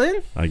dudes still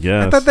in? I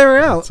guess. I thought they were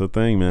out. That's the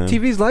thing, man.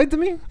 TV's lied to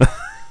me?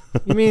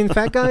 You mean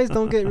fat guys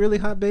don't get really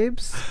hot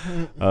babes?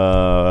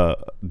 Dad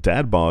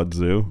bods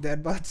do.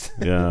 Dad bods?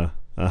 Yeah.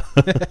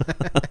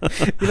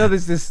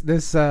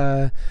 There's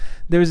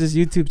there was this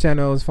YouTube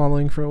channel I was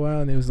following for a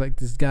while, and it was like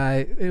these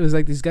guys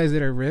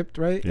that are ripped,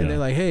 right? And they're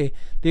like, hey,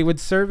 they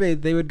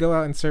would go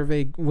out and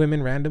survey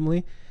women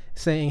randomly,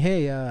 saying,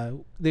 hey,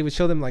 they would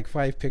show them like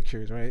 5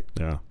 pictures, right?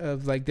 Yeah.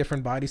 Of like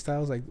different body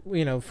styles, like,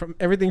 you know, from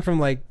everything from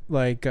like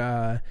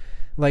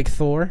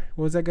Thor,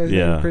 what was that guy's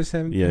name? Chris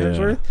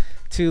Hemsworth,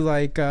 to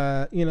like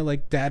you know,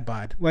 like dad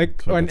bod,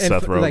 like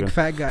Seth Rogen. like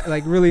fat guy,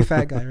 like really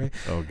fat guy, right?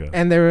 Okay.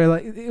 And they were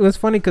like, it was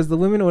funny because the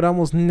women would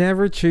almost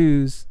never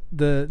choose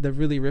the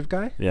really ripped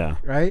guy. Yeah.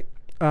 Right.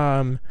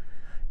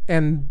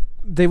 And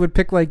they would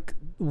pick like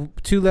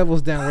 2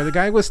 levels down where the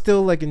guy was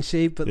still like in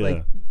shape, but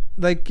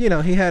like you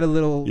know, he had a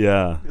little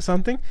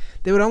something.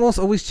 They would almost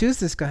always choose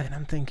this guy, and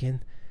I'm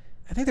thinking,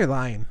 I think they're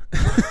lying.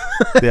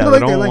 Yeah,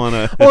 like they don't want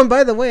to. Oh, and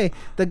by the way,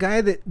 the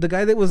guy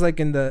that was like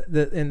in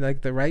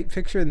the right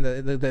picture, and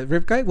the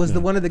rip guy was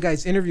the one of the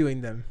guys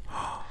interviewing them.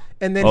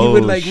 And then he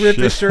would like rip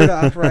his shirt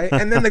off, right?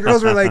 And then the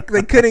girls were like,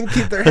 they couldn't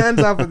keep their hands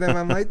off of him.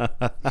 I'm like,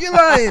 you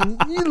lying,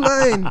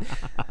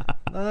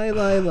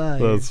 lie.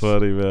 That's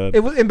funny, man.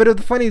 But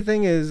the funny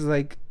thing is,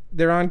 like,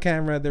 they're on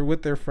camera, they're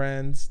with their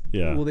friends.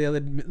 Yeah. Will they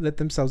let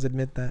themselves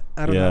admit that?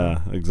 I don't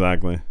know. Yeah,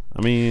 exactly.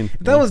 I mean, if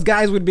those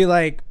guys would be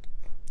like,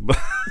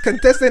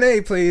 contestant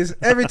A, please,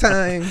 every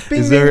time.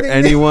 Is there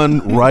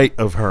anyone right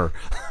of her?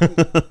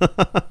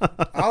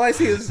 All I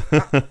see is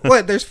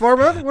what? There's 4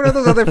 of them. What are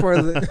those other 4?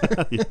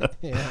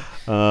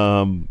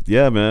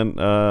 Yeah, man.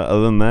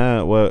 Other than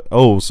that, what?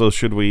 Oh, so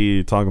should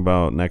we talk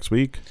about next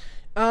week?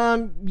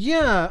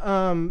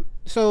 Yeah.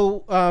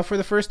 So for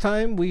the first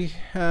time, we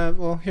have.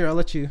 Well, here, I'll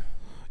let you.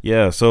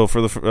 Yeah, so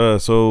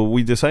so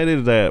we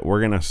decided that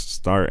we're gonna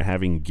start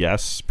having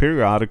guests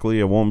periodically.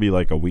 It won't be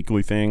like a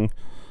weekly thing.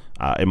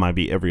 It might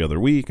be every other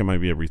week. It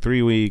might be every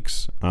 3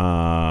 weeks.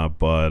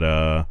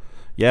 But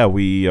yeah,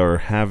 we are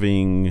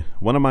having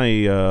one of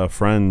my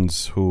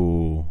friends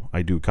who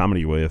I do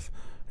comedy with.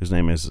 His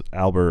name is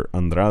Albert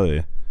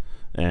Andrade,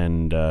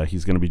 and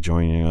he's going to be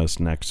joining us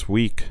next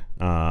week.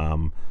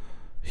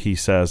 He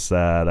says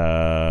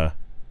that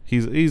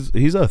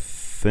he's a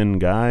thin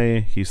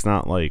guy. He's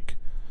not like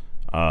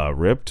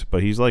ripped,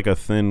 but he's like a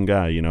thin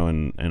guy, you know.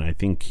 And I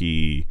think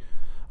I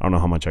don't know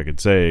how much I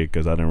could say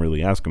because I didn't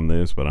really ask him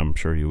this, but I'm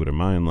sure he wouldn't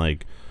mind.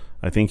 Like,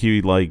 I think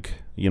he lost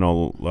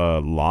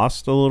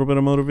a little bit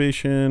of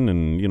motivation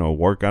and, you know,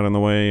 work got in the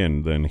way.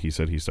 And then he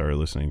said he started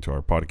listening to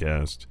our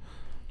podcast,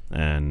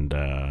 and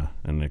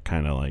it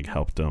kind of like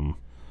helped him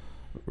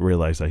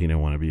realize that he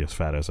didn't want to be as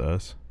fat as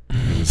us.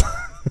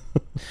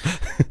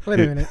 Wait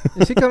a minute.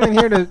 Is he coming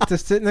here to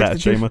sit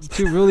next to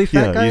two really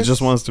fat guys? Yeah, he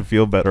just wants to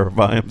feel better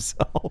by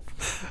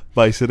himself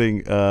by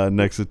sitting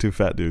next to 2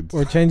 fat dudes.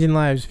 We're changing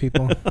lives,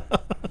 people.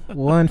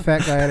 One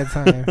fat guy at a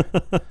time.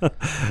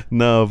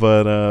 No,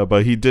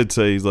 but he did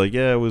say, he's like,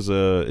 yeah,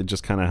 it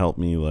just kind of helped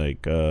me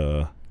like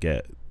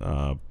get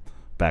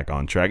back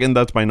on track. And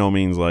that's by no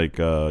means like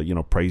you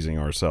know, praising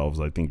ourselves.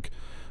 I think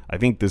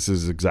this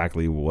is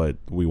exactly what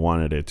we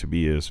wanted it to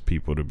be, is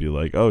people to be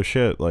like, oh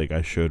shit, like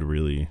I should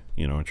really,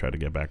 you know, try to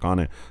get back on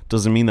it.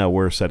 Doesn't mean that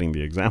we're setting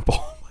the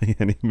example by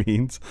any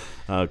means,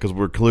 because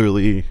we're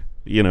clearly,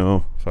 you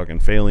know,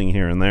 fucking failing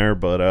here and there.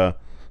 But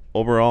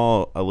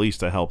overall, at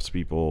least it helps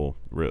people,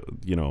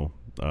 you know,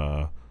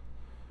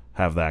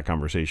 have that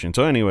conversation.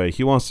 So anyway,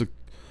 he wanted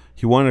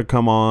to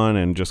come on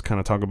and just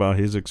kind of talk about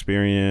his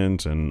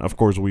experience. And of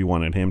course we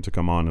wanted him to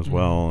come on as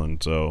well.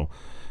 And so,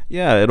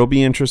 yeah, it'll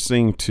be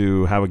interesting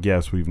to have a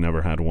guest. We've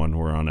never had one.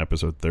 We're on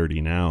episode 30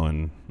 now,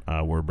 and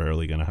we're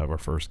barely going to have our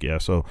first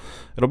guest. So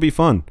it'll be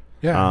fun.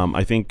 Yeah.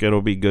 I think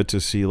it'll be good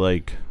to see,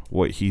 like,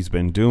 what he's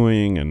been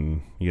doing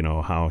and, you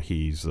know, how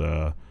he's...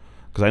 because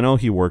I know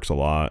he works a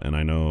lot, and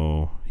I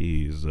know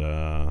he's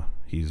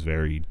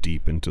very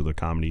deep into the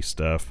comedy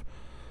stuff.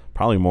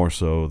 Probably more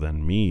so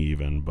than me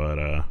even. But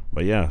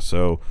yeah,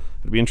 so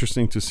it'll be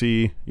interesting to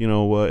see, you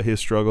know, what his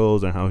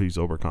struggles and how he's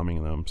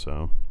overcoming them.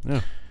 So,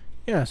 yeah.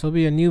 Yeah, so it'll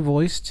be a new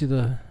voice to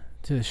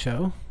the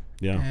show.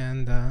 Yeah.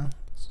 And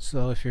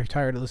so if you're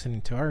tired of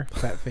listening to our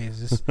fat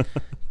faces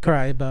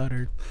cry about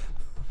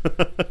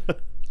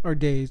our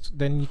days,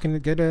 then you can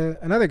get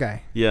another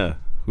guy. Yeah,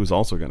 who's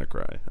also going to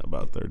cry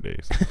about their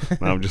days.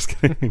 No, I'm just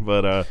kidding.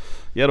 But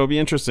yeah, it'll be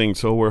interesting.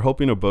 So we're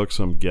hoping to book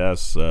some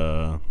guests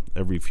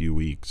every few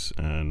weeks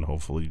and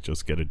hopefully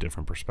just get a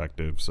different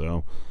perspective.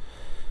 So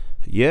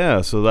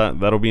yeah, so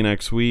that'll be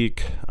next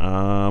week.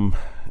 And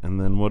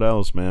then what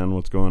else, man?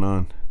 What's going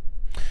on?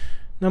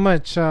 Not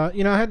much.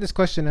 You know, I had this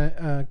question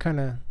kind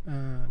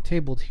of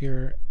tabled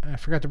here. I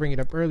forgot to bring it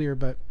up earlier,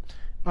 but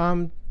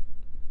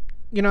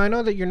you know, I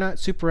know that you're not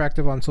super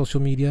active on social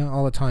media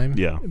all the time.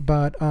 Yeah.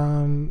 But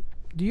do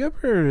you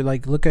ever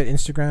like look at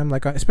Instagram,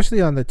 like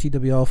especially on the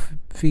TWL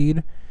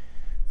feed?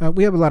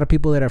 We have a lot of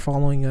people that are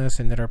following us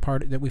and that are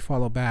that we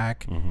follow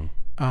back.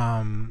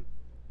 Mm-hmm.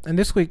 And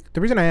this week,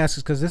 the reason I ask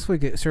is because this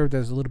week it served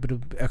as a little bit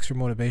of extra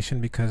motivation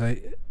because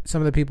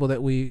some of the people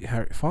that we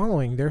are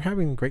following, they're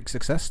having great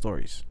success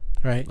stories.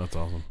 Right. That's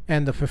awesome.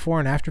 And the before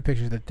and after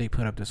pictures that they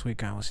put up this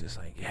week, I was just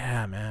like,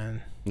 yeah,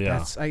 man.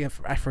 Yeah.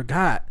 I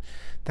forgot.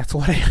 That's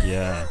what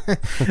yeah.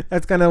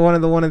 That's kind of one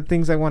of the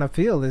things I want to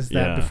feel is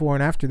that before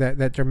and after,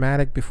 that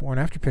dramatic before and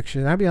after picture.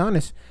 And I'll be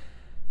honest.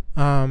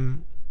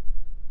 And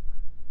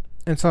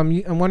so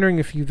I'm wondering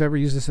if you've ever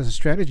used this as a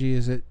strategy.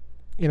 Is it,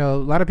 you know,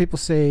 a lot of people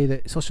say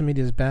that social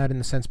media is bad in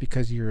the sense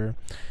because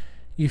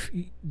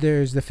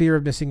there's the fear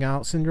of missing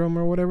out syndrome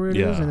or whatever it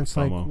is, and it's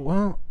like,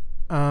 well,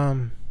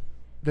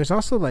 there's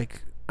also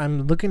like,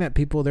 I'm looking at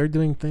people, they're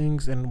doing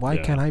things, and why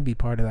can't I be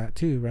part of that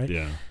too, right?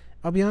 Yeah.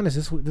 I'll be honest,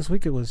 this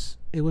week it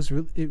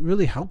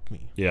really helped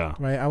me. Yeah.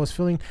 Right. I was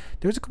feeling,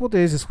 there was a couple of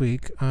days this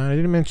week. I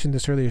didn't mention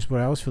this earlier,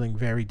 but I was feeling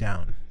very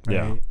down. Right?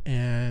 Yeah.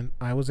 And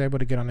I was able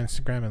to get on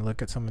Instagram and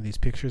look at some of these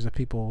pictures of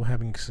people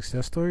having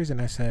success stories,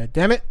 and I said,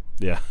 "Damn it."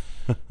 Yeah.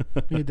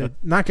 You need to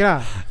knock it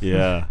off.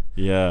 Yeah.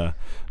 Yeah.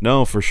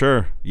 No, for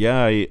sure.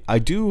 Yeah. I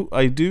do.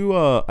 I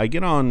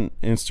get on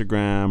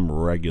Instagram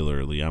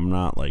regularly. I'm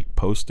not like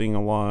posting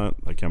a lot.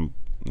 Like I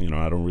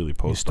don't really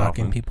post. You're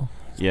stalking often. People.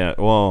 Yeah,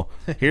 well,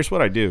 here's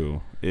what I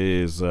do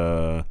is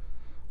I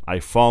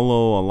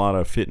follow a lot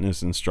of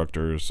fitness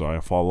instructors. So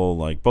I follow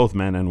like both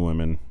men and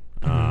women.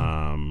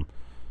 Mm-hmm.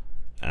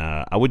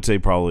 I would say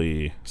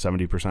probably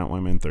 70%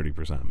 women,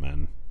 30%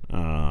 men.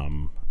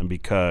 And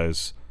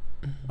because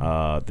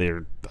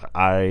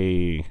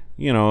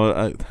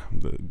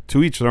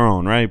to each their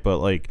own, right? But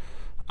like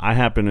I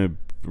happen to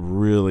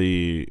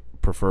really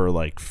prefer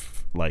like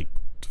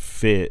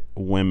fit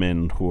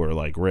women who are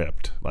like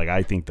ripped. Like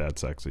I think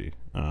that's sexy.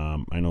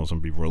 I know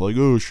some people are like,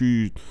 oh,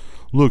 she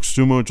looks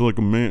too much like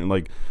a man.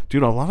 Like,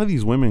 dude, a lot of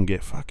these women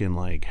get fucking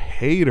like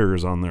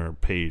haters on their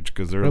page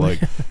because they're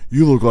like,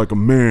 you look like a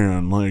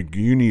man. Like,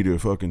 you need to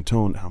fucking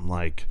tone. I'm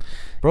like,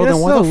 bro, then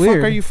why the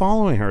fuck are you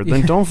following her?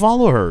 Then don't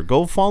follow her.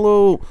 Go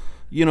follow,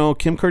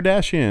 Kim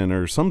Kardashian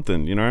or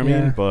something. You know what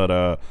I mean?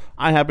 But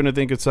I happen to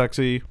think it's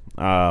sexy.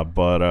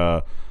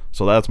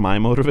 So that's my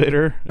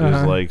motivator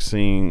is like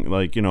seeing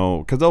like,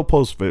 because they'll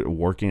post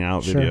working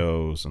out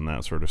videos and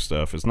that sort of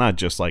stuff. It's not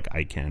just like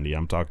eye candy.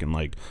 I'm talking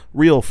like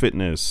real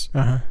fitness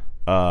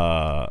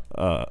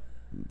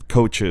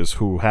coaches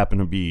who happen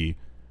to be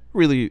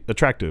really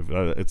attractive.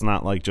 It's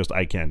not like just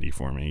eye candy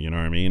for me. You know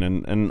what I mean?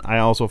 And I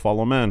also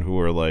follow men who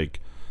are like,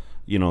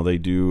 they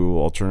do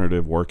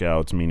alternative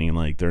workouts, meaning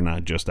like they're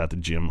not just at the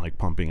gym like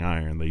pumping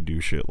iron. They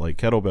do shit like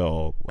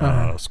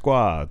kettlebell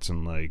squats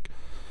and like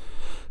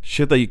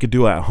shit that you could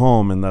do at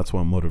home, and that's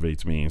what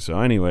motivates me.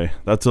 So anyway,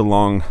 that's a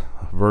long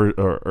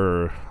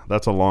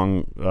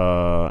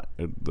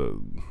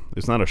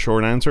it's not a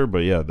short answer, but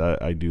yeah,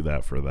 that I do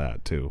that for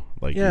that too.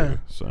 Like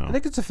so I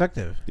think it's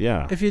effective.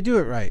 Yeah, if you do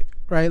it right,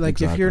 like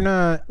exactly. If you're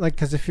not like,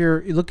 because if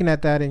you're looking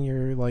at that and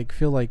you're like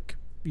feel like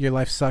your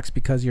life sucks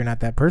because you're not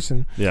that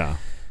person. Yeah.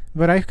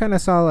 But I kind of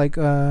saw like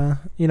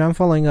I'm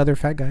following other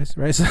fat guys,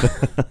 right? So,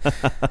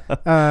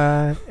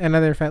 and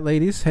other fat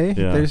ladies. Hey,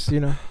 there's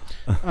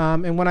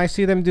and when I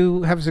see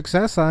them have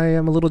success, I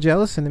am a little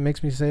jealous, and it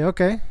makes me say,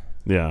 okay,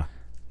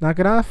 knock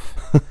it off,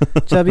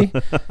 chubby.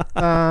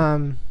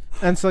 And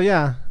so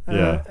I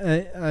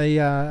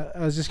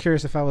was just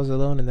curious if I was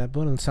alone in that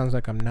boat, and it sounds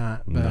like I'm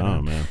not. But,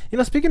 no, man.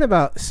 Speaking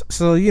about,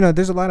 so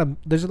there's a lot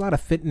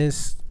of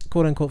fitness,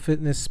 quote unquote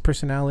fitness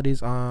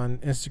personalities on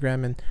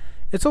Instagram, and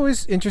it's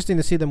always interesting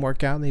to see them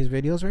work out in these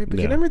videos, right? But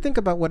you never think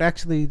about what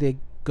actually they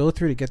go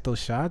through to get those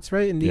shots,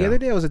 right? And the other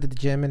day I was at the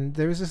gym, and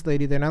there was this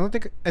lady there,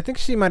 and I think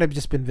she might have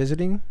just been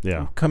visiting,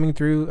 coming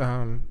through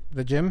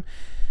the gym,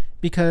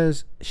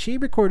 because she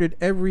recorded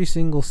every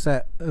single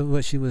set of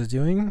what she was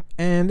doing,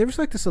 and there was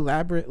like this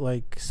elaborate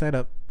like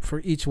setup for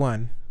each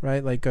one,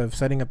 right? Like of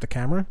setting up the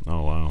camera.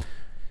 Oh wow!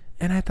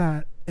 And I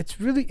thought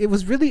it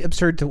was really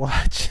absurd to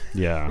watch.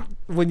 Yeah.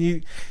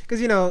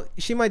 Because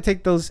she might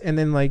take those and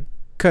then like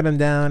cut them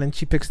down, and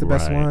she picks the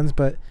best ones,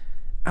 but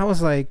I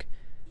was like,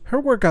 her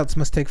workouts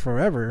must take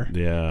forever.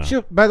 Yeah.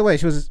 By the way,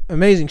 she was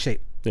amazing shape.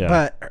 Yeah.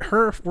 But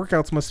her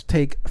workouts must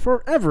take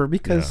forever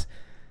because,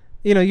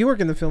 you work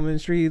in the film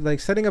industry, like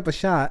setting up a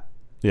shot.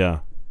 Yeah.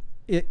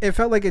 It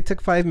felt like it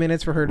took 5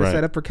 minutes for her to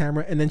set up her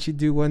camera, and then she'd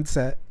do one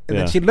set, and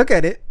then she'd look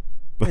at it,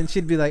 and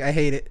she'd be like, I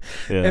hate it.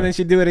 Yeah. And then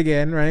she'd do it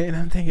again, right? And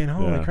I'm thinking,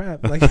 holy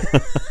crap. Like,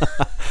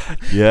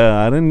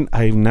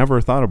 I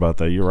never thought about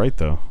that. You're right,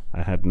 though.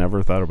 I had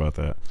never thought about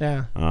that.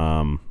 Yeah.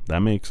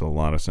 That makes a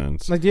lot of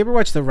sense. Like, do you ever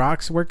watch The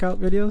Rock's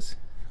workout videos?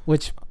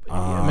 Which,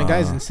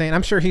 guy's insane.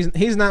 I'm sure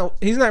he's not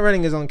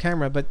running his own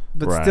camera, but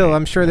still,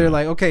 I'm sure they're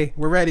like, okay,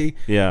 we're ready.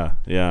 Yeah,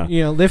 yeah.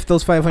 Lift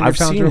those 500 pounds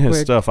real quick. I've seen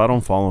his stuff. I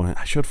don't follow him.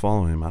 I should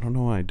follow him. I don't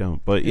know why I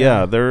don't. But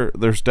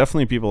there's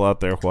definitely people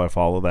out there who I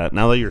follow that.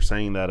 Now that you're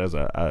saying that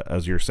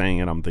as you're saying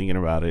it, I'm thinking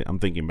about it. I'm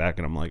thinking back,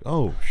 and I'm like,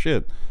 oh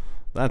shit,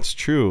 that's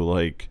true.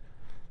 Like,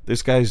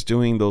 this guy's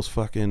doing those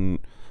fucking.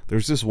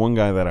 There's this one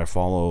guy that I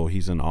follow.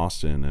 He's in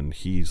Austin, and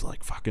he's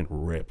like fucking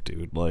ripped,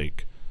 dude.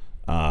 Like,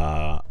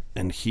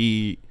 and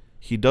he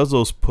does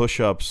those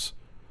push-ups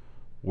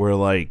where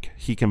like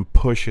he can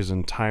push his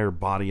entire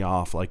body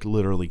off like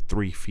literally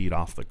 3 feet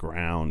off the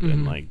ground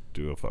and like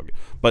do a fucking,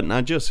 but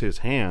not just his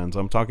hands.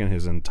 I'm talking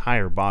his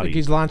entire body. Like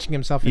he's launching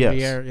himself in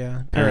the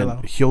air,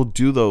 parallel. And he'll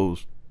do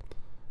those.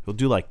 He'll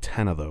do like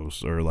 10 of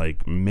those, or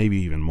like maybe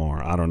even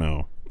more. I don't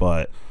know,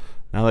 but.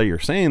 Now that you're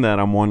saying that,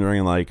 I'm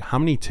wondering, like, how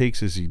many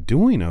takes is he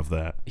doing of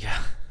that? Yeah.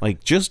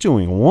 Like, just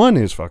doing one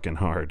is fucking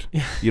hard.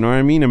 Yeah. You know what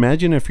I mean?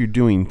 Imagine if you're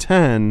doing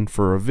 10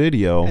 for a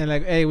video. And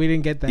like, hey, we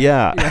didn't get that.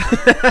 Yeah.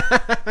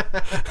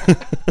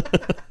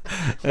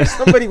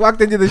 Somebody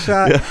walked into the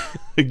shot. Yeah,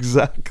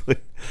 exactly.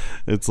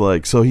 It's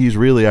like, so he's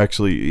really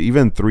actually,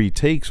 even 3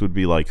 takes would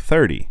be like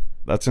 30.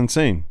 That's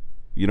insane.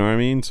 You know what I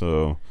mean?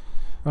 So,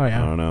 oh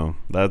yeah, I don't know.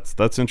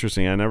 That's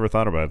interesting. I never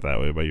thought about it that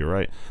way, but you're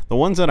right. The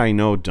ones that I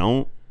know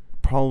don't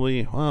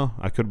probably, well,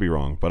 I could be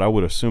wrong, but I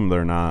would assume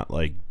they're not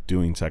like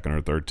doing second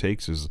or third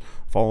takes. Is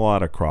follow a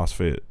lot of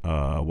CrossFit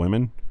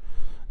women.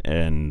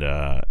 And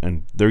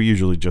they're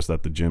usually just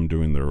at the gym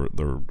doing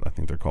their I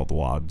think they're called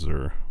WODs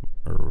or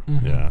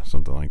yeah,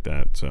 something like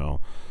that.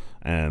 So,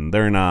 and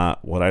they're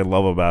not, what I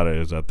love about it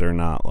is that they're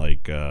not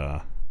like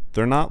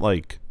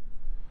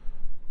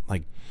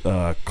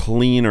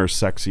clean or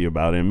sexy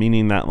about it,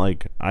 meaning that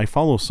like I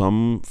follow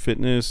some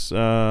fitness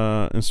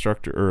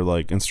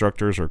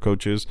instructors or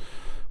coaches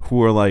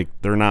who are like,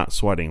 they're not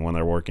sweating when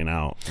they're working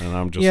out, and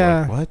I'm just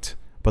like, what?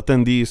 But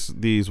then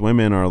these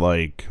women are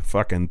like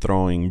fucking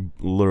throwing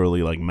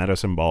literally like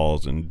medicine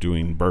balls and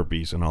doing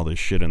burpees and all this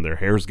shit, and their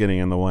hair's getting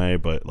in the way.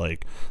 But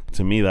like,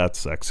 to me, that's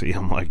sexy.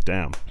 I'm like,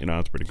 damn,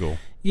 that's pretty cool.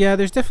 Yeah,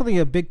 there's definitely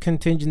a big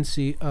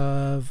contingency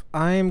of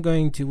I am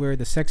going to wear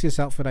the sexiest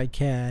outfit I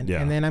can,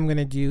 and then I'm going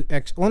to do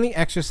only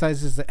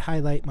exercises that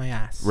highlight my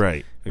ass.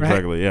 Right.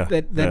 Exactly. Right?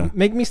 Yeah. That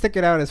make me stick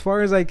it out as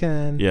far as I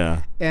can.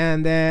 Yeah.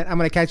 And then I'm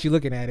going to catch you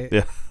looking at it.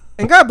 Yeah.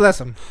 And God bless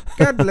them.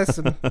 God bless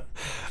them.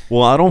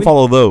 Well, I don't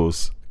follow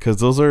those because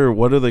those are,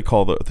 what do they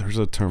call those? There's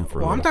a term for.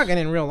 Well, I'm talking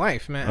in real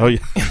life, man. Oh yeah.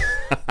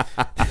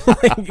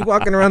 Like, you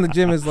walking around the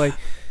gym is like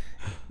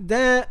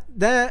that.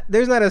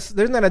 There's not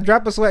a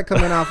drop of sweat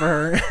coming off of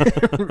her,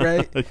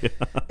 right? Yeah.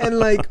 And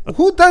like,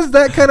 who does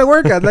that kind of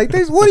workout? Like,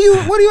 what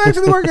are you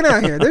actually working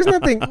out here? There's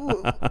nothing.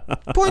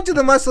 Point to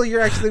the muscle you're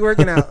actually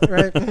working out,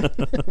 right?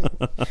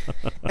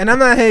 And I'm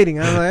not hating.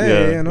 I'm like,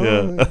 hey,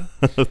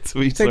 it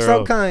takes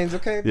all kinds,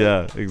 okay?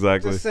 Yeah,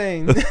 exactly. Just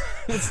saying.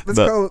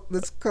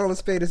 let's call a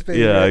spade a spade.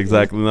 Yeah, right?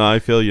 exactly. No, I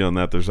feel you on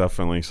that. There's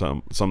definitely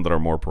some that are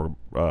more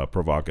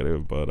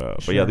provocative,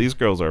 but yeah, these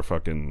girls are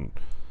fucking.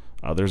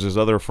 There's this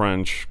other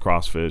French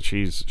CrossFit.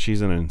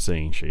 She's in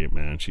insane shape,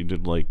 man. She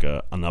did like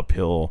an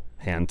uphill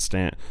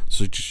handstand.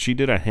 So she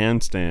did a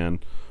handstand,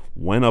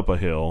 went up a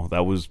hill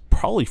that was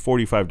probably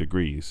 45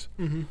 degrees,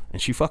 and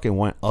she fucking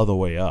went all the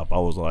way up. I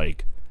was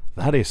like,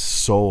 that is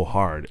so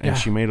hard, and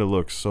she made it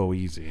look so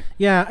easy.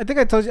 Yeah, I think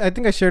I told you. I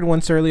think I shared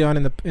once early on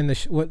in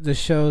the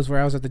shows where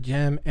I was at the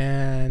gym,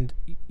 and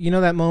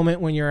that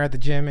moment when you're at the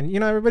gym and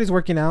everybody's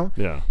working out.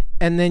 Yeah.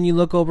 And then you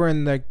look over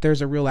and like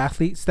there's a real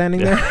athlete standing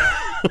there.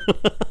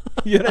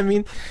 You know what I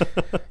mean?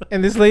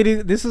 And this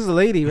is a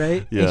lady,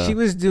 right? Yeah. And she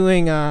was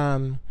doing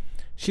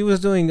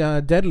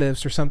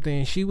deadlifts or something,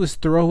 and she was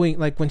throwing,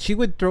 like, when she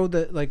would throw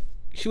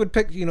she would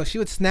pick, she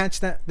would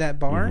snatch that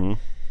bar. Mm-hmm.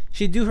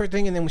 She'd do her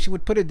thing, and then when she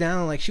would put it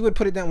down, like, she would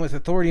put it down with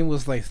authority and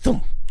was like,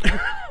 thump.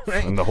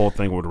 Right? And the whole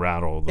thing would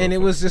rattle. And it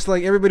was just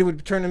like, everybody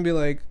would turn and be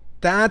like,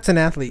 that's an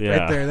athlete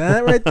right there.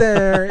 That right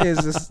there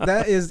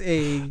that is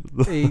a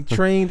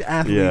trained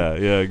athlete.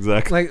 Yeah,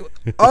 exactly. Like,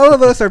 all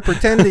of us are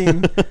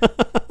pretending,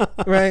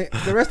 right?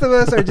 The rest of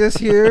us are just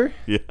here.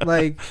 Yeah.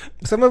 Like,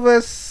 some of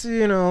us,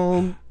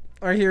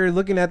 are here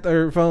looking at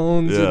their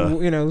phones and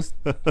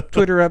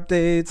Twitter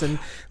updates, and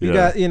you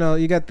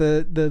got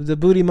the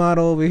booty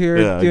model over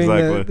here doing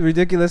the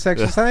ridiculous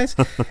exercise,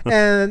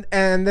 and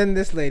then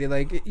this lady,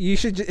 like, you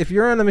should, if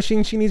you're on the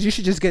machine she needs, you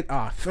should just get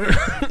off.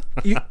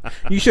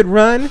 you should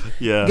run,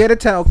 get a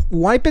towel,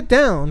 wipe it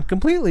down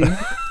completely,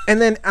 and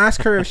then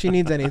ask her if she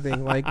needs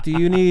anything. Like, do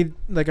you need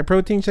like a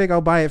protein shake? I'll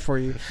buy it for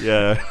you.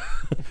 Yeah.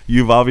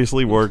 You've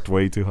obviously worked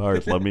way too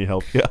hard. Let me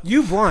help you.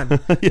 You've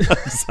won. Yeah,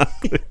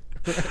 exactly.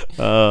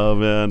 Oh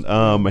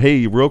man.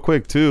 Hey, real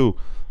quick too,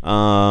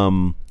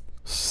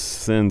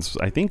 since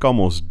I think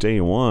almost day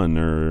 1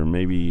 or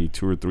maybe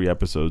 2 or 3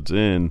 episodes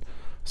in,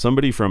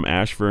 somebody from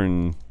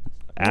Ashburn,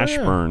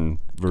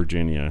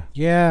 Virginia,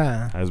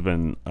 has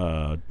been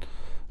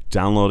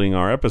downloading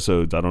our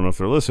episodes. I don't know if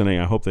they're listening.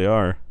 I hope they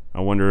are. I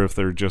wonder if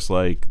they're just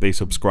like, they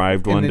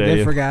subscribed one day.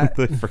 They forgot.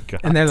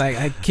 And they're like,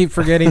 I keep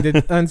forgetting to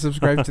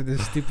unsubscribe to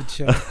this stupid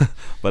show.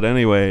 But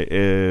anyway,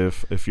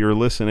 if you're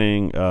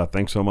listening,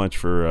 thanks so much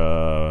for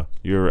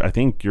I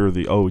think you're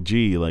the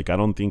OG. Like, I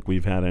don't think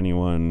we've had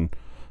anyone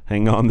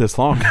hang on this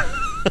long.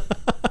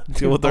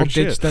 Deal with our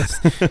shit.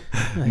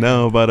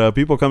 No, but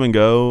people come and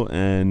go,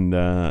 and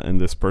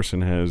this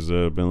person has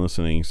been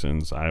listening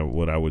since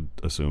what I would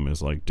assume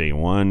is like day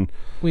 1.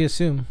 We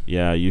assume.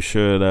 Yeah, you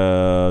should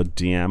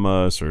DM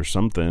us or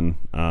something,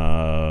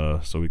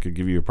 so we could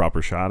give you a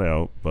proper shout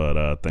out.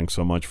 But thanks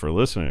so much for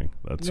listening.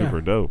 That's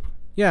super dope.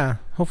 Yeah,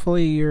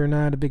 hopefully you're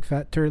not a big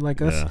fat turd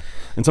like us.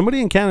 And somebody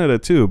in Canada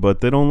too,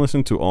 but they don't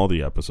listen to all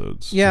the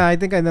episodes. Yeah, I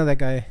think I know that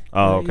guy.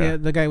 Oh, okay. Yeah,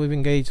 the guy we've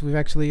engaged. We've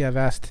actually have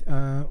asked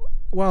a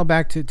while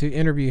back to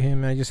interview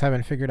him, and I just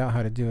haven't figured out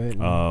how to do it.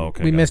 Oh,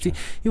 okay. We missed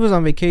he was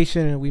on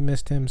vacation, and we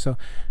missed him. So,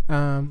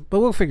 but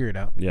we'll figure it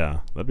out. Yeah,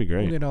 that'd be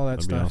great. We'll get all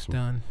that stuff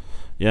done.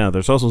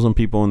 there's also some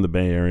people in the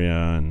Bay Area,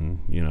 and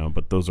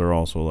but those are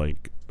also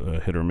like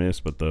hit or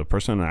miss. But the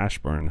person in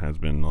Ashburn has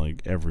been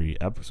like every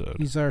episode.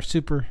 He's our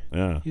super.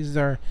 Yeah. He's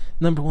our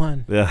number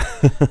one. Yeah.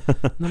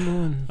 Number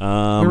one.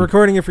 We're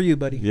recording it for you,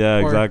 buddy. Yeah,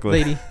 or exactly.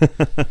 Lady.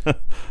 I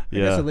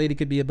guess a lady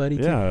could be a buddy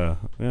too. Yeah.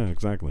 Yeah.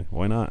 Exactly.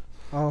 Why not?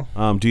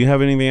 Oh. Do you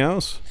have anything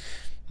else?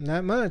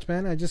 Not much,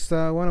 man. I just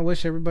want to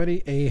wish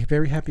everybody a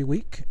very happy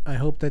week. I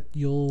hope that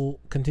you'll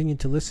continue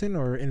to listen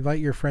or invite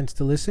your friends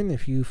to listen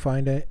if you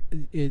find that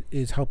it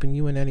is helping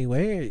you in any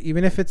way,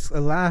 even if it's a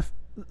laugh.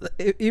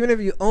 Even if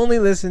you only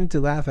listen to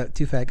laugh at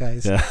two fat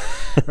guys,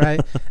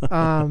 right?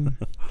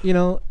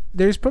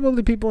 There's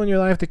probably people in your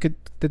life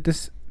that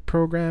this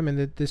program and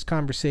that this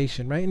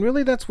conversation, right? And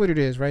really, that's what it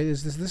is, right?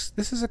 Is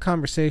this is a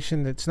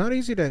conversation that's not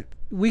easy to.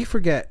 We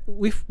forget.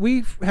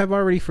 We have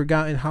already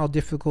forgotten how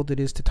difficult it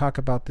is to talk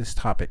about this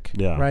topic,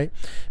 right?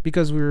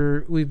 Because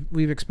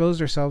we've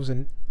exposed ourselves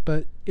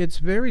but it's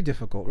very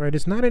difficult, right?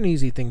 It's not an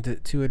easy thing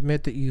to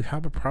admit that you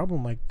have a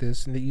problem like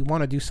this and that you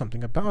want to do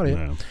something about it.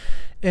 Yeah.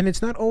 And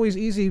it's not always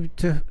easy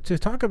to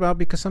talk about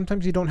because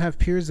sometimes you don't have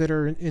peers that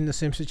are in the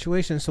same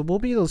situation. So we'll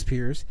be those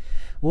peers.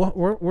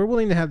 We're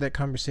willing to have that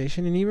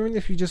conversation. And even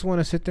if you just want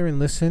to sit there and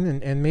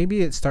listen and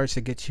maybe it starts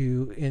to get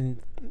you in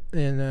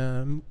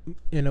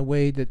a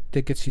way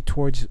that gets you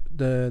towards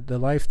the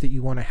life that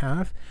you want to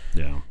have.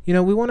 Yeah.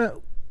 We want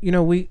to,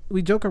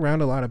 we joke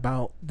around a lot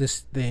about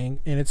this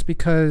thing, and it's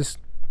because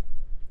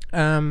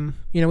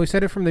we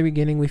said it from the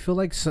beginning. We feel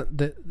like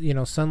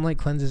sunlight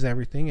cleanses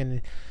everything,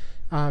 and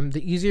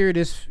the easier it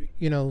is,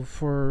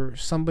 for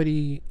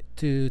somebody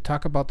to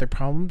talk about their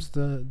problems,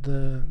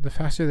 the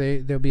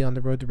faster they'll be on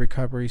the road to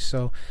recovery.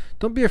 So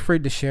don't be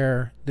afraid to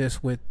share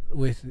this with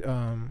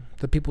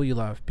the people you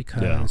love,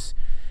 because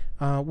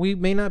we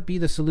may not be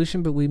the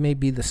solution, but we may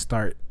be the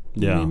start.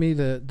 Yeah, we may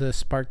be the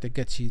spark that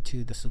gets you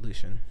to the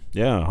solution.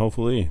 Yeah,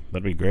 hopefully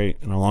that'd be great.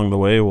 And along the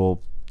way,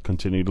 we'll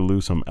continue to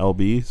lose some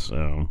LB,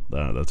 so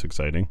that's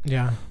exciting.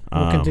 Yeah,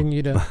 we'll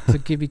continue to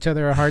give each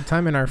other a hard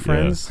time, and our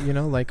friends,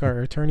 like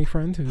our attorney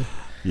friend who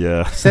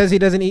says he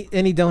doesn't eat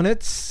any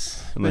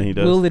donuts, and then he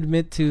does. Will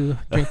admit to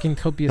drinking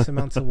copious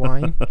amounts of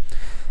wine.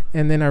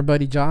 And then our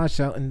buddy Josh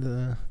out in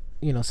the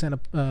Santa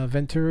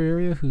Ventura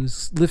area,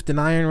 who's lifting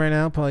iron right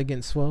now, probably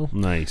getting swole.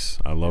 Nice,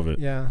 I love it.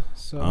 Yeah.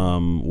 So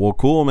well,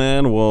 cool,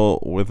 man. Well,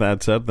 with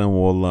that said, then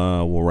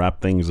we'll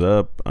wrap things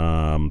up.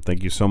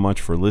 Thank you so much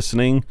for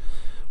listening.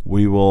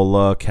 We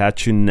will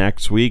catch you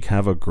next week.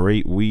 Have a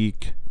great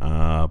week.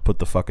 Put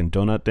the fucking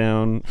donut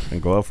down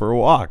and go out for a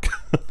walk.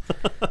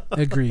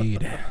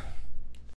 Agreed.